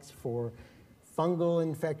antibiotics for fungal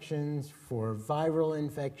infections, for viral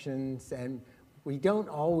infections, and we don't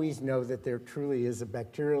always know that there truly is a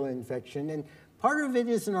bacterial infection, and part of it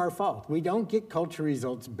isn't our fault. We don't get culture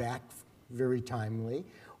results back very timely.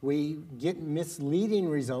 We get misleading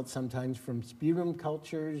results sometimes from sputum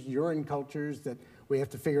cultures, urine cultures, that we have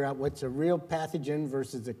to figure out what's a real pathogen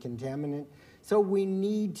versus a contaminant. So we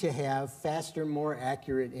need to have faster, more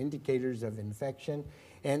accurate indicators of infection,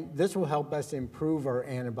 and this will help us improve our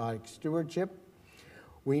antibiotic stewardship.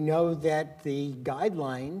 We know that the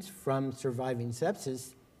guidelines from Surviving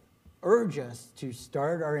Sepsis urge us to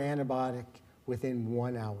start our antibiotic within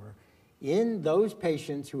 1 hour in those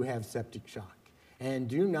patients who have septic shock. And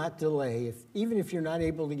do not delay. Even if you're not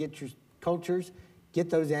able to get your cultures,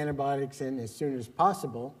 get those antibiotics in as soon as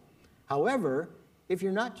possible. However, if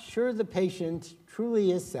you're not sure the patient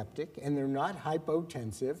truly is septic and they're not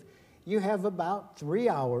hypotensive, you have about 3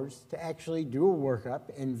 hours to actually do a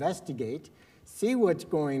workup, investigate, see what's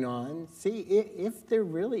going on, see if there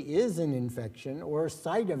really is an infection or a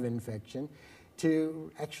site of infection,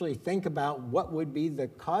 to actually think about what would be the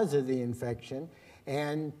cause of the infection,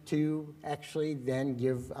 and to actually then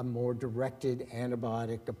give a more directed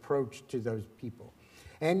antibiotic approach to those people.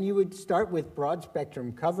 And you would start with broad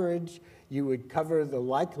spectrum coverage. You would cover the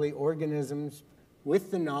likely organisms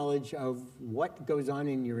with the knowledge of what goes on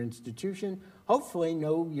in your institution. Hopefully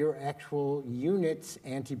know your actual unit's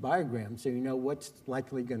antibiogram, so you know what's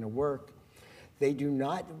likely going to work. They do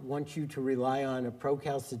not want you to rely on a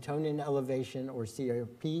procalcitonin elevation or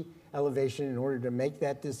CRP elevation in order to make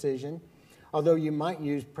that decision, although you might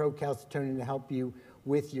use procalcitonin to help you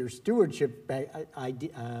with your stewardship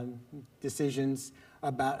decisions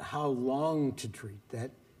about how long to treat.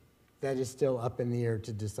 That is still up in the air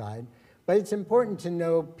to decide. But it's important to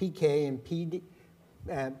know PK and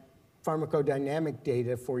pharmacodynamic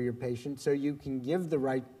data for your patient so you can give the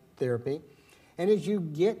right therapy. And as you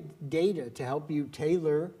get data to help you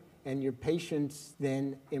tailor and your patients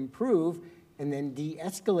then improve and then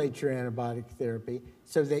de-escalate your antibiotic therapy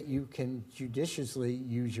so that you can judiciously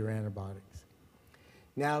use your antibiotics.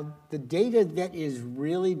 Now, the data that is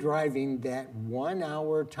really driving that 1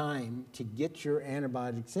 hour time to get your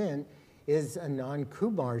antibiotics in is a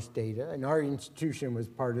non-Kumar's data, and our institution was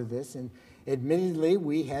part of this, and admittedly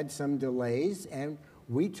we had some delays, and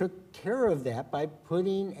we took care of that by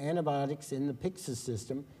putting antibiotics in the Pyxis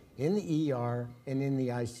system, in the ER, and in the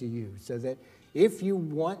ICU, so that if you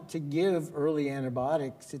want to give early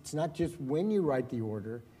antibiotics, it's not just when you write the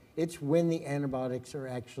order, it's when the antibiotics are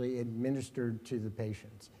actually administered to the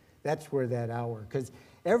patients. That's where that hour, because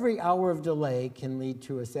every hour of delay can lead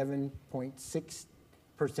to a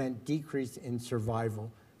 7.6% decrease in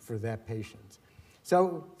survival for that patient.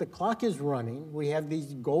 So the clock is running. We have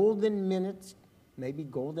these golden minutes, maybe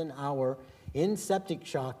golden hour, in septic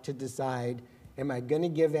shock to decide, am I going to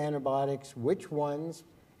give antibiotics, which ones,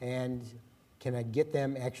 and can I get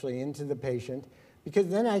them actually into the patient? Because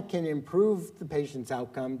then I can improve the patient's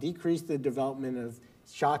outcome, decrease the development of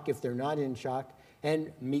shock if they're not in shock,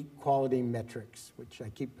 and meet quality metrics, which I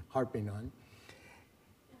keep harping on.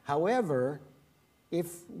 However,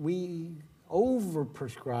 if we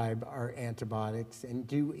overprescribe our antibiotics and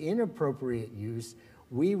do inappropriate use,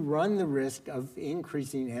 we run the risk of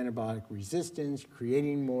increasing antibiotic resistance,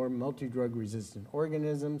 creating more multi-drug resistant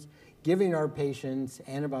organisms, giving our patients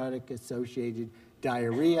antibiotic-associated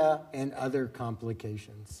diarrhea and other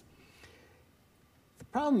complications. The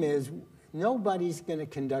problem is nobody's going to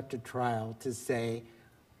conduct a trial to say,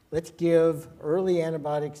 let's give early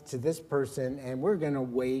antibiotics to this person and we're going to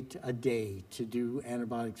wait a day to do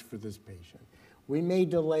antibiotics for this patient. We may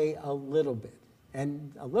delay a little bit,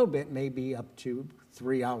 and a little bit may be up to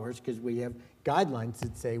 3 hours because we have guidelines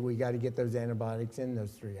that say we got to get those antibiotics in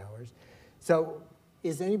those 3 hours. So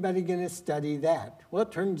is anybody going to study that? Well,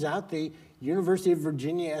 it turns out the University of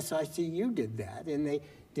Virginia SICU did that, and they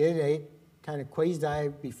did a kind of quasi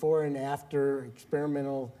before and after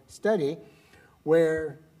experimental study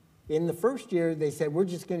where in the first year they said we're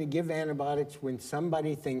just going to give antibiotics when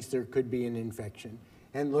somebody thinks there could be an infection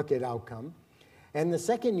and look at outcome. And the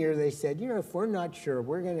second year they said, you know, if we're not sure,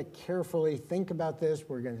 we're going to carefully think about this,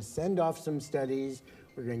 we're going to send off some studies,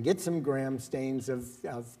 we're going to get some gram stains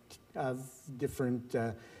of different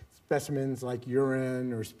specimens like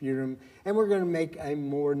urine or sputum, and we're going to make a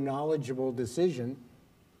more knowledgeable decision.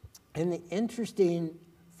 And the interesting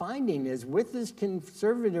finding is with this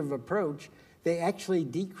conservative approach, they actually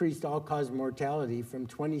decreased all-cause mortality from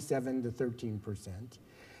 27 to 13%.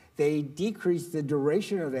 They decreased the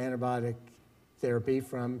duration of antibiotic therapy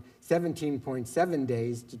from 17.7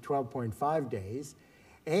 days to 12.5 days,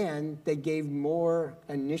 and they gave more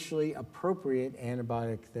initially appropriate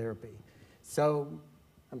antibiotic therapy. So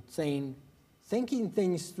I'm saying thinking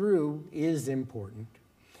things through is important.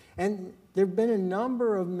 And there have been a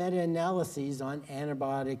number of meta-analyses on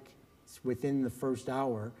antibiotics within the first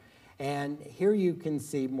hour. And here you can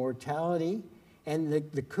see mortality, and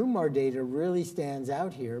the Kumar data really stands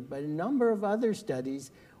out here, but a number of other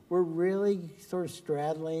studies were really sort of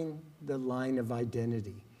straddling the line of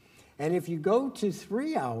identity. And if you go to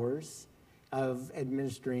 3 hours of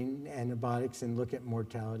administering antibiotics and look at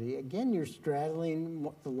mortality, again, you're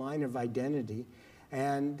straddling the line of identity.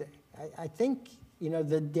 And I think, you know,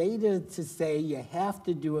 the data to say you have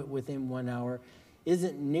to do it within 1 hour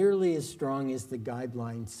isn't nearly as strong as the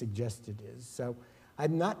guidelines suggest it is. So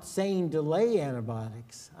I'm not saying delay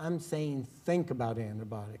antibiotics. I'm saying think about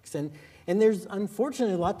antibiotics. And there's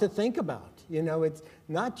unfortunately a lot to think about. You know, it's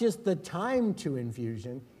not just the time to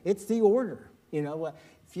infusion, it's the order. You know,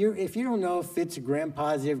 if you don't know if it's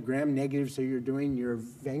gram-positive, gram-negative, so you're doing your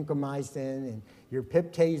vancomycin and your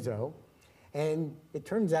piptazo, and it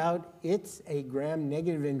turns out it's a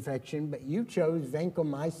gram-negative infection, but you chose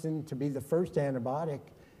vancomycin to be the first antibiotic,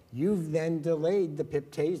 you've then delayed the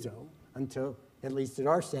piptazo until, at least at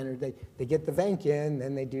our center, they get the vanc in,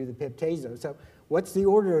 then they do the piptazo. So what's the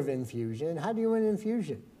order of infusion? How do you want an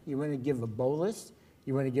infusion? You want to give a bolus,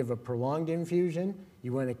 you want to give a prolonged infusion,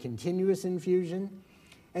 you want a continuous infusion,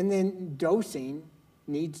 and then dosing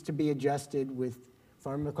needs to be adjusted with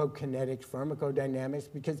pharmacokinetics,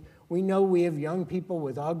 pharmacodynamics, because we know we have young people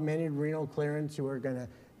with augmented renal clearance who are going to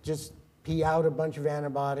just pee out a bunch of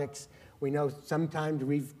antibiotics. We know sometimes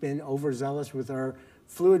we've been overzealous with our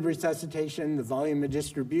fluid resuscitation. The volume of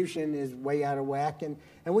distribution is way out of whack, and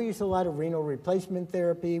we use a lot of renal replacement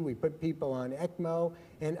therapy. We put people on ECMO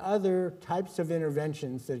and other types of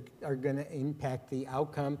interventions that are going to impact the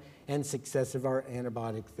outcome and success of our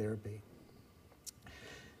antibiotic therapy.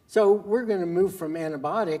 So we're going to move from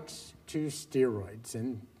antibiotics to steroids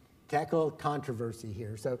and tackle controversy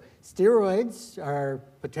here. So steroids are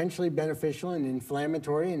potentially beneficial in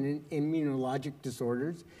inflammatory and immunologic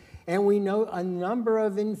disorders. And we know a number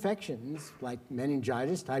of infections like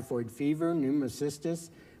meningitis, typhoid fever, pneumocystis,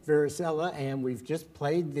 varicella, and we've just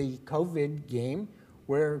played the COVID game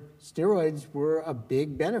where steroids were a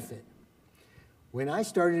big benefit. When I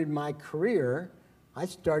started my career, I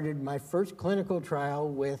started my first clinical trial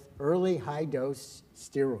with early high-dose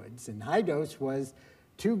steroids. And high dose was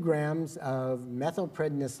 2 grams of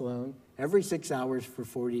methylprednisolone every 6 hours for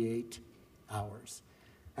 48 hours.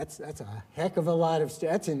 That's a heck of a lot of,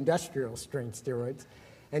 that's industrial strength steroids.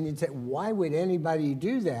 And you'd say, why would anybody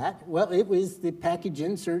do that? Well, it was the package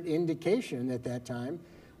insert indication at that time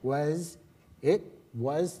was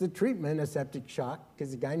the treatment of septic shock,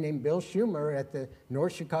 because a guy named Bill Schumer at the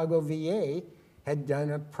North Chicago VA had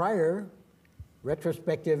done a prior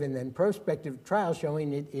retrospective and then prospective trial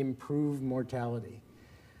showing it improved mortality.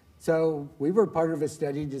 So we were part of a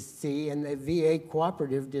study to see, and the VA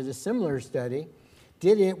Cooperative did a similar study.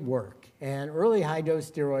 Did it work? And early high-dose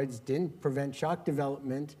steroids didn't prevent shock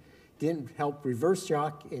development, didn't help reverse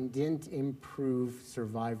shock, and didn't improve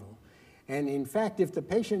survival. And in fact, if the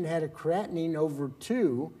patient had a creatinine over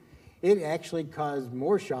 2, it actually caused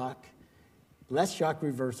more shock, less shock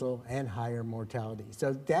reversal, and higher mortality.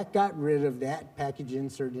 So that got rid of that package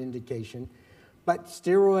insert indication. But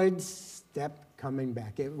steroids kept coming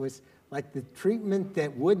back. It was like the treatment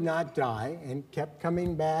that would not die and kept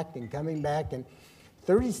coming back and coming back. And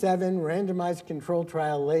 37 randomized control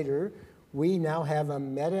trial later, we now have a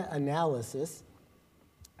meta-analysis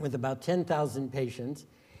with about 10,000 patients,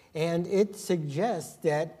 and it suggests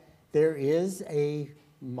that there is a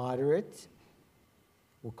moderate,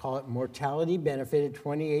 we'll call it mortality benefit at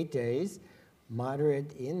 28 days,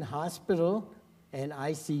 moderate in-hospital and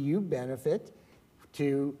ICU benefit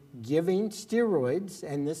to giving steroids,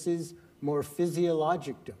 and this is more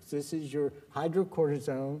physiologic dose. This is your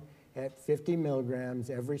hydrocortisone at 50 milligrams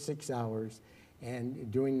every 6 hours, and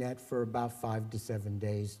doing that for about 5 to 7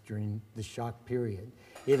 days during the shock period.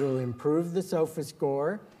 It'll improve the SOFA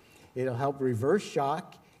score, it'll help reverse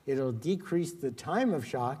shock, it'll decrease the time of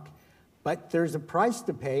shock, but there's a price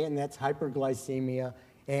to pay, and that's hyperglycemia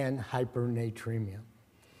and hypernatremia.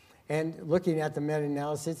 And looking at the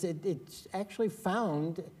meta-analysis, it's actually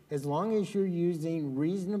found, as long as you're using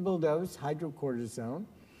reasonable dose hydrocortisone,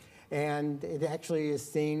 and it actually is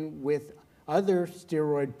seen with other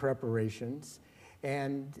steroid preparations,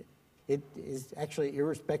 and it is actually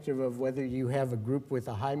irrespective of whether you have a group with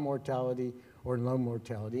a high mortality or low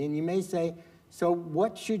mortality. And you may say, so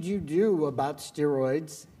what should you do about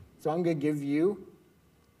steroids? So I'm going to give you,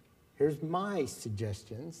 here's my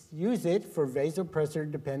suggestions. Use it for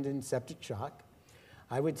vasopressor-dependent septic shock.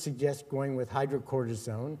 I would suggest going with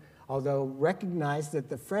hydrocortisone, although recognize that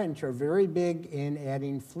the French are very big in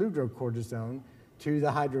adding fludrocortisone to the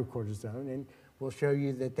hydrocortisone, and we'll show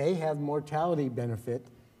you that they have mortality benefit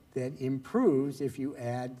that improves if you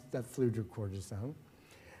add the fludrocortisone.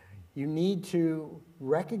 You need to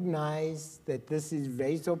recognize that this is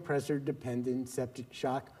vasopressor-dependent septic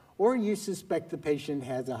shock, or you suspect the patient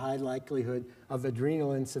has a high likelihood of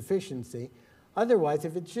adrenal insufficiency. Otherwise,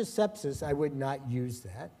 if it's just sepsis, I would not use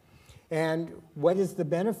that. And what is the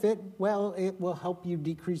benefit? Well, it will help you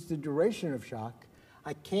decrease the duration of shock.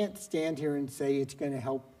 I can't stand here and say it's going to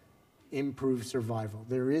help improve survival.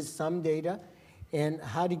 There is some data, and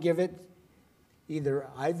how to give it, either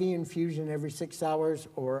IV infusion every 6 hours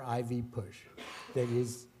or IV push. That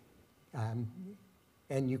is,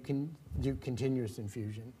 and you can do continuous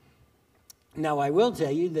infusion. Now, I will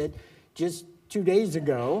tell you that just 2 days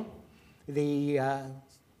ago, the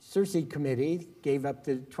CIRSE committee gave up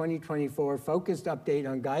the 2024 focused update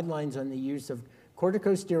on guidelines on the use of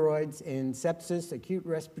corticosteroids in sepsis, acute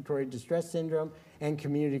respiratory distress syndrome, and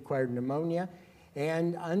community-acquired pneumonia.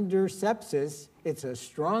 And under sepsis, it's a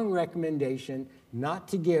strong recommendation not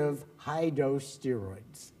to give high-dose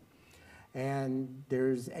steroids. And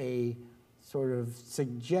there's a sort of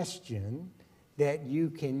suggestion that you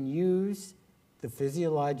can use the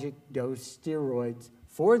physiologic dose steroids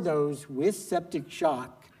for those with septic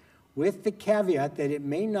shock, with the caveat that it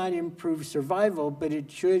may not improve survival, but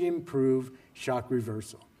it should improve shock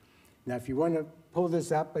reversal. Now, if you want to pull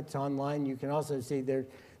this up, it's online. You can also see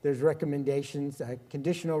there's recommendations, a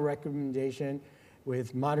conditional recommendation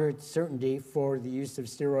with moderate certainty for the use of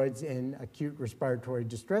steroids in acute respiratory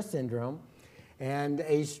distress syndrome, and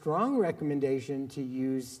a strong recommendation to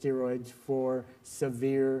use steroids for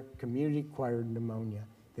severe community-acquired pneumonia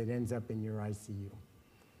that ends up in your ICU.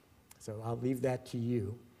 So I'll leave that to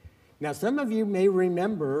you. Now, some of you may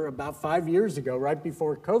remember about 5 years ago, right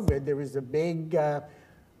before COVID, there was a big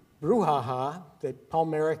brouhaha that Paul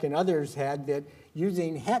Merrick and others had that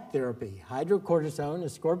using HET therapy, hydrocortisone,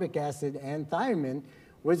 ascorbic acid, and thiamine,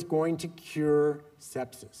 was going to cure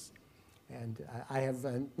sepsis. And I have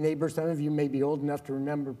a neighbor, some of you may be old enough to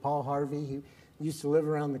remember Paul Harvey. He used to live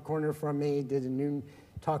around the corner from me. He did a noon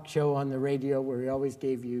talk show on the radio where he always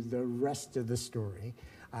gave you the rest of the story.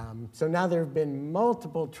 So now there have been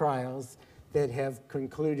multiple trials that have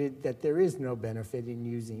concluded that there is no benefit in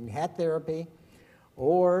using HET therapy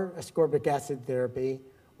or ascorbic acid therapy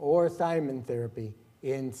or thiamine therapy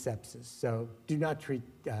in sepsis. So do not treat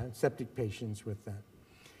septic patients with that.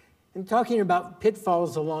 And talking about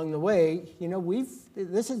pitfalls along the way, you know,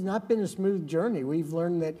 this has not been a smooth journey. We've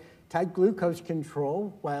learned that tight glucose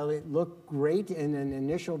control, while it looked great in an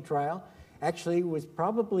initial trial, actually was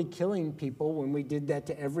probably killing people when we did that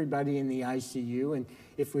to everybody in the ICU. And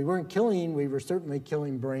if we weren't killing, we were certainly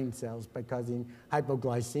killing brain cells by causing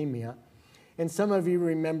hypoglycemia. And some of you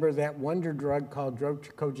remember that wonder drug called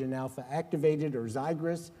drotrocogen alpha activated, or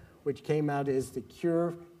Zygris, which came out as the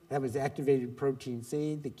cure. That was activated protein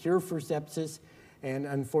C, the cure for sepsis, and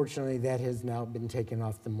unfortunately that has now been taken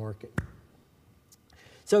off the market.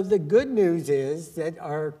 So the good news is that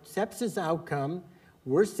our sepsis outcome,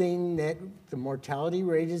 we're seeing that the mortality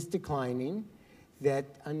rate is declining, that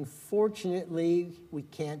unfortunately we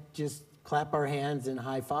can't just clap our hands and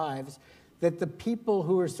high fives, that the people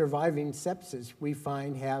who are surviving sepsis we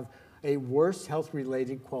find have a worse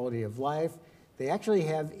health-related quality of life. They actually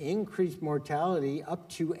have increased mortality up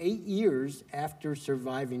to 8 years after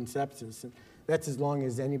surviving sepsis. And that's as long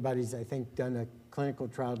as anybody's, I think, done a clinical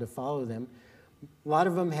trial to follow them. A lot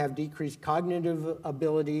of them have decreased cognitive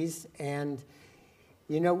abilities, and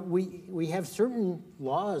you know, we have certain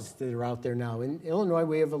laws that are out there now. In Illinois,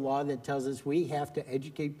 we have a law that tells us we have to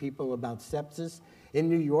educate people about sepsis. In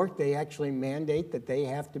New York, they actually mandate that they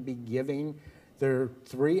have to be giving their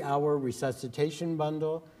 3-hour resuscitation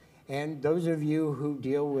bundle. And those of you who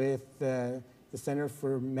deal with the Center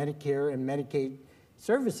for Medicare and Medicaid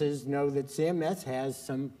Services know that CMS has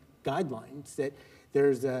some guidelines, that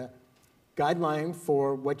there's a guideline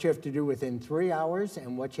for what you have to do within 3 hours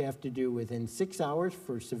and what you have to do within 6 hours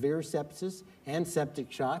for severe sepsis and septic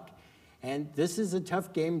shock. And this is a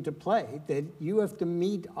tough game to play, that you have to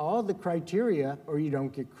meet all the criteria or you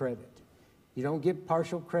don't get credit. You don't get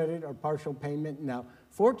partial credit or partial payment. Now,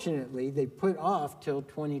 fortunately, they put off till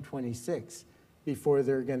 2026 before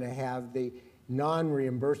they're going to have the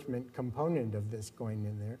non-reimbursement component of this going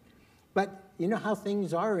in there. But you know how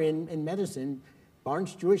things are in medicine.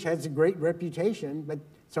 Barnes-Jewish has a great reputation, but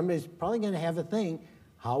somebody's probably going to have a thing.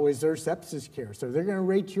 How is their sepsis care? So they're going to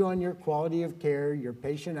rate you on your quality of care, your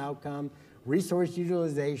patient outcome, resource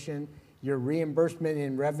utilization, your reimbursement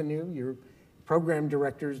and revenue, your program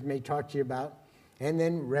directors may talk to you about, and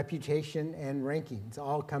then reputation and rankings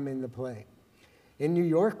all come into play. In New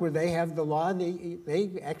York, where they have the law,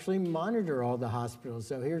 they actually monitor all the hospitals.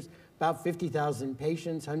 So here's about 50,000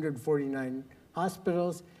 patients, 149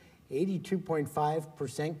 hospitals,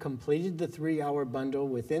 82.5% completed the 3-hour bundle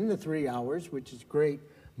within the 3 hours, which is great.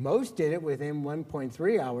 Most did it within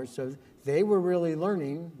 1.3 hours, so they were really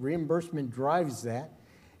learning. Reimbursement drives that.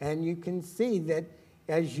 And you can see that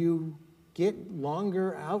as you get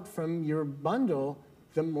longer out from your bundle,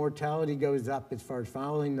 the mortality goes up as far as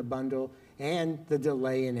following the bundle and the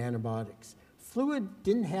delay in antibiotics. Fluid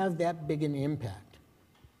didn't have that big an impact.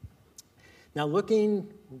 Now looking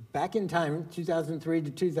back in time, 2003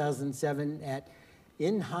 to 2007, at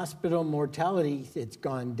in-hospital mortality, it's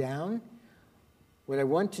gone down. What I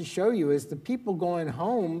want to show you is the people going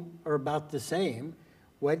home are about the same.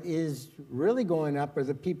 What is really going up are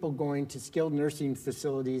the people going to skilled nursing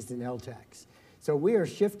facilities and LTACs. So we are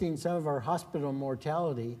shifting some of our hospital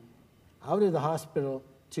mortality out of the hospital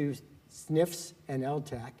to SNFs and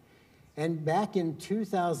LTAC. And back in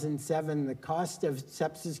 2007, the cost of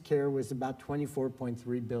sepsis care was about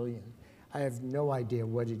 $24.3 billion. I have no idea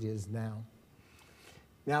what it is now.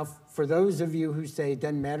 Now, for those of you who say, it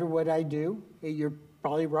doesn't matter what I do, you're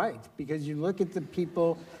probably right, because you look at the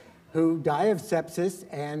people who die of sepsis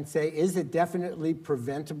and say, is it definitely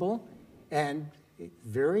preventable? And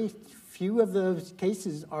very few of those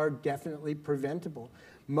cases are definitely preventable.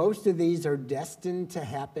 Most of these are destined to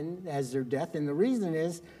happen as their death, and the reason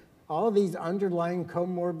is all of these underlying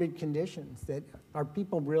comorbid conditions. That are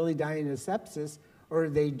people really dying of sepsis, or are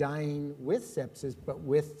they dying with sepsis, but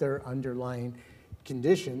with their underlying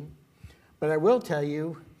condition? But I will tell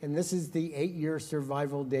you, and this is the 8-year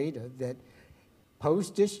survival data, that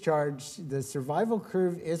post-discharge, the survival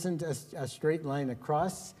curve isn't a straight line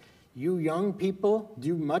across. You young people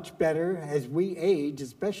do much better as we age,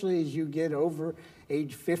 especially as you get over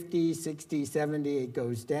age 50, 60, 70, it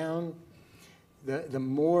goes down. The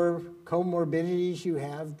more comorbidities you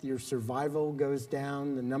have, your survival goes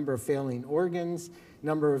down, the number of failing organs,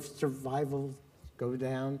 number of survivals go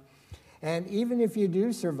down. And even if you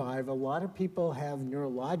do survive, a lot of people have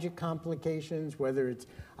neurologic complications, whether it's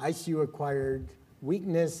ICU-acquired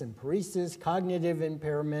weakness and paresis, cognitive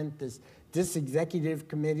impairment, this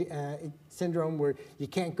dysexecutive syndrome where you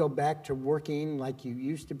can't go back to working like you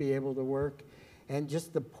used to be able to work, and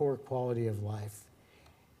just the poor quality of life.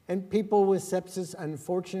 And people with sepsis,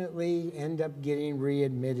 unfortunately, end up getting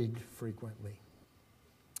readmitted frequently.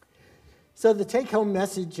 So the take-home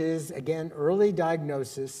message is, again, early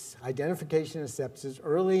diagnosis, identification of sepsis,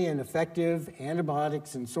 early and effective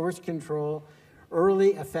antibiotics and source control,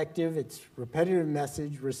 early, effective, it's repetitive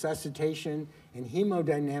message, resuscitation, and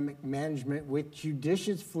hemodynamic management with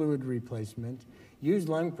judicious fluid replacement, use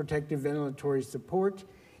lung protective ventilatory support,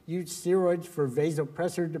 use steroids for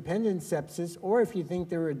vasopressor-dependent sepsis, or if you think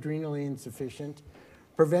they're adrenally insufficient,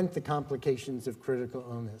 prevent the complications of critical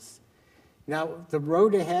illness. Now, the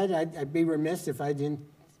road ahead, I'd be remiss if I didn't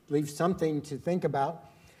leave something to think about.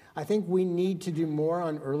 I think we need to do more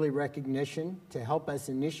on early recognition to help us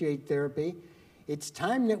initiate therapy. It's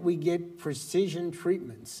time that we get precision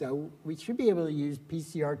treatments. So we should be able to use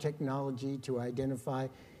PCR technology to identify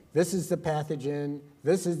this is the pathogen,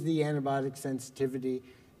 this is the antibiotic sensitivity,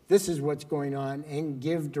 this is what's going on, and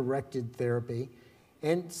give directed therapy.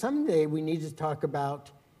 And someday we need to talk about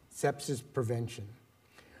sepsis prevention.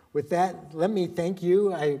 With that, let me thank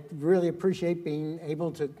you. I really appreciate being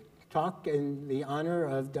able to talk in the honor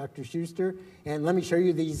of Dr. Schuster. And let me show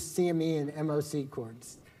you these CME and MOC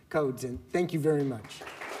codes. And thank you very much.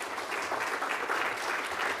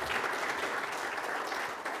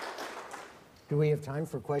 Do we have time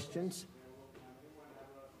for questions?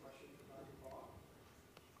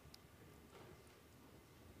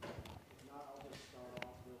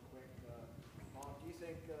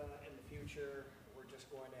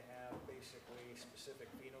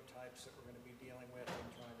 Phenotypes that we're going to be dealing with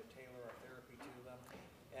and trying to tailor our therapy to them,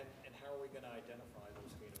 and how are we going to identify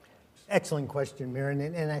those phenotypes? Excellent question, Maren,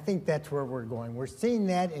 and I think that's where we're going. We're seeing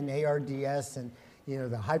that in ARDS and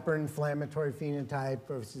the hyperinflammatory phenotype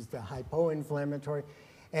versus the hypoinflammatory,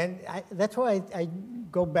 and that's why I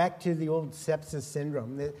go back to the old sepsis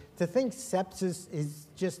syndrome. To think sepsis is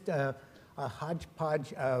just a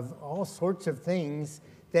hodgepodge of all sorts of things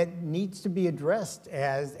that needs to be addressed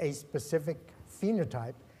as a specific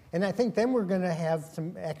phenotype. And I think then we're going to have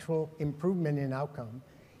some actual improvement in outcome.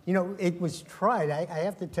 It was tried. I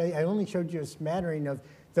have to tell you, I only showed you a smattering of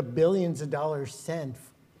the billions of dollars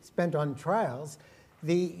spent on trials.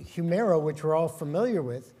 The Humira, which we're all familiar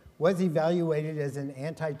with, was evaluated as an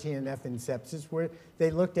anti-TNF in sepsis, where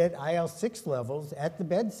they looked at IL-6 levels at the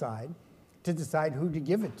bedside to decide who to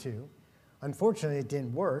give it to. Unfortunately, it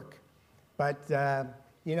didn't work. But,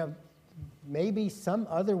 maybe some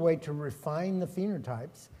other way to refine the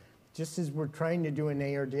phenotypes, just as we're trying to do in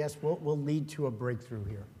ARDS, will lead to a breakthrough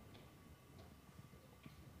here.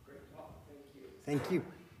 Great talk. Thank you. Thank you.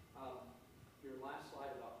 Your last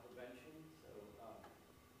slide about prevention. So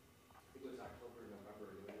I think it was October,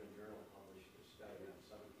 November, New England Journal published a study on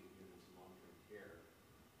subacute units in long-term care,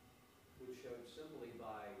 which showed simply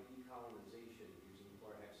by decolonization using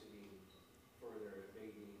chlorhexidine for their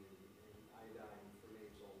abating and iodine for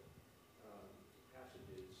nasal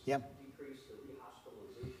passages, Yep. decreased the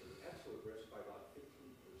rehospitalization of absolute risk by about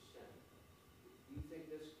 15%. Do you think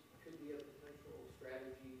this could be a potential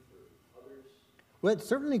strategy for others? Well, it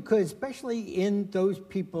certainly could, especially in those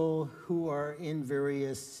people who are in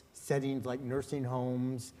various settings like nursing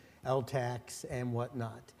homes, LTACs, and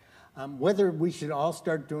whatnot. Whether we should all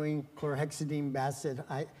start doing chlorhexidine baths,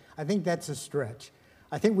 I think that's a stretch.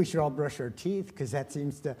 I think we should all brush our teeth because that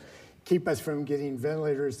seems to keep us from getting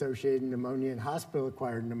ventilator-associated pneumonia and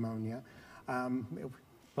hospital-acquired pneumonia. It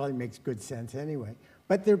probably makes good sense anyway.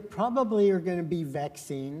 But there probably are going to be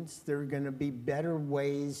vaccines. There are going to be better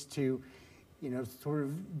ways to, sort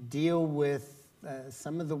of deal with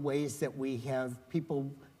some of the ways that we have people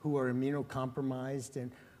who are immunocompromised,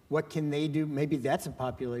 and what can they do? Maybe that's a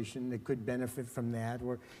population that could benefit from that,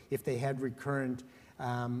 or if they had recurrent,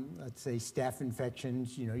 let's say, staph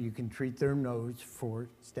infections, you can treat their nose for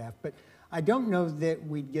staph. But I don't know that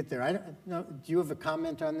we'd get there. I don't know. Do you have a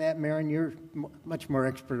comment on that, Maren? You're much more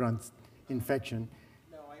expert on infection.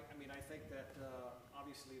 No, I mean, I think that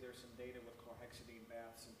obviously there's some data with chlorhexidine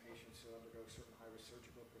baths in patients who undergo certain high-risk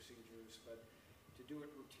surgical procedures, but to do it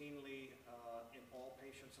routinely in all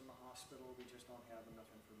patients in the hospital, we just don't have enough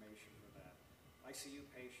information for that. ICU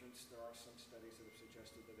patients, there are some studies that have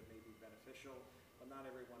suggested that it may be beneficial, but not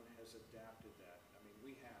everyone has adapted that. I mean,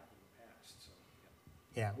 we have in the past, so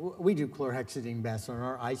yeah. Yeah, we do chlorhexidine baths on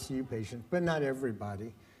our ICU patients, but not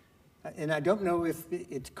everybody. And I don't know if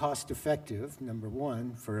it's cost effective, number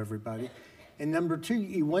one, for everybody. And number two,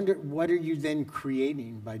 you wonder, what are you then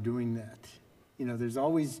creating by doing that? There's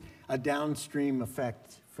always a downstream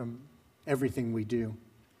effect from everything we do.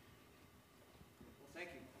 Well, thank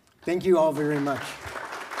you. Thank you all very much.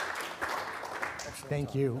 Excellent Thank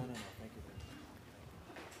talk. you. No.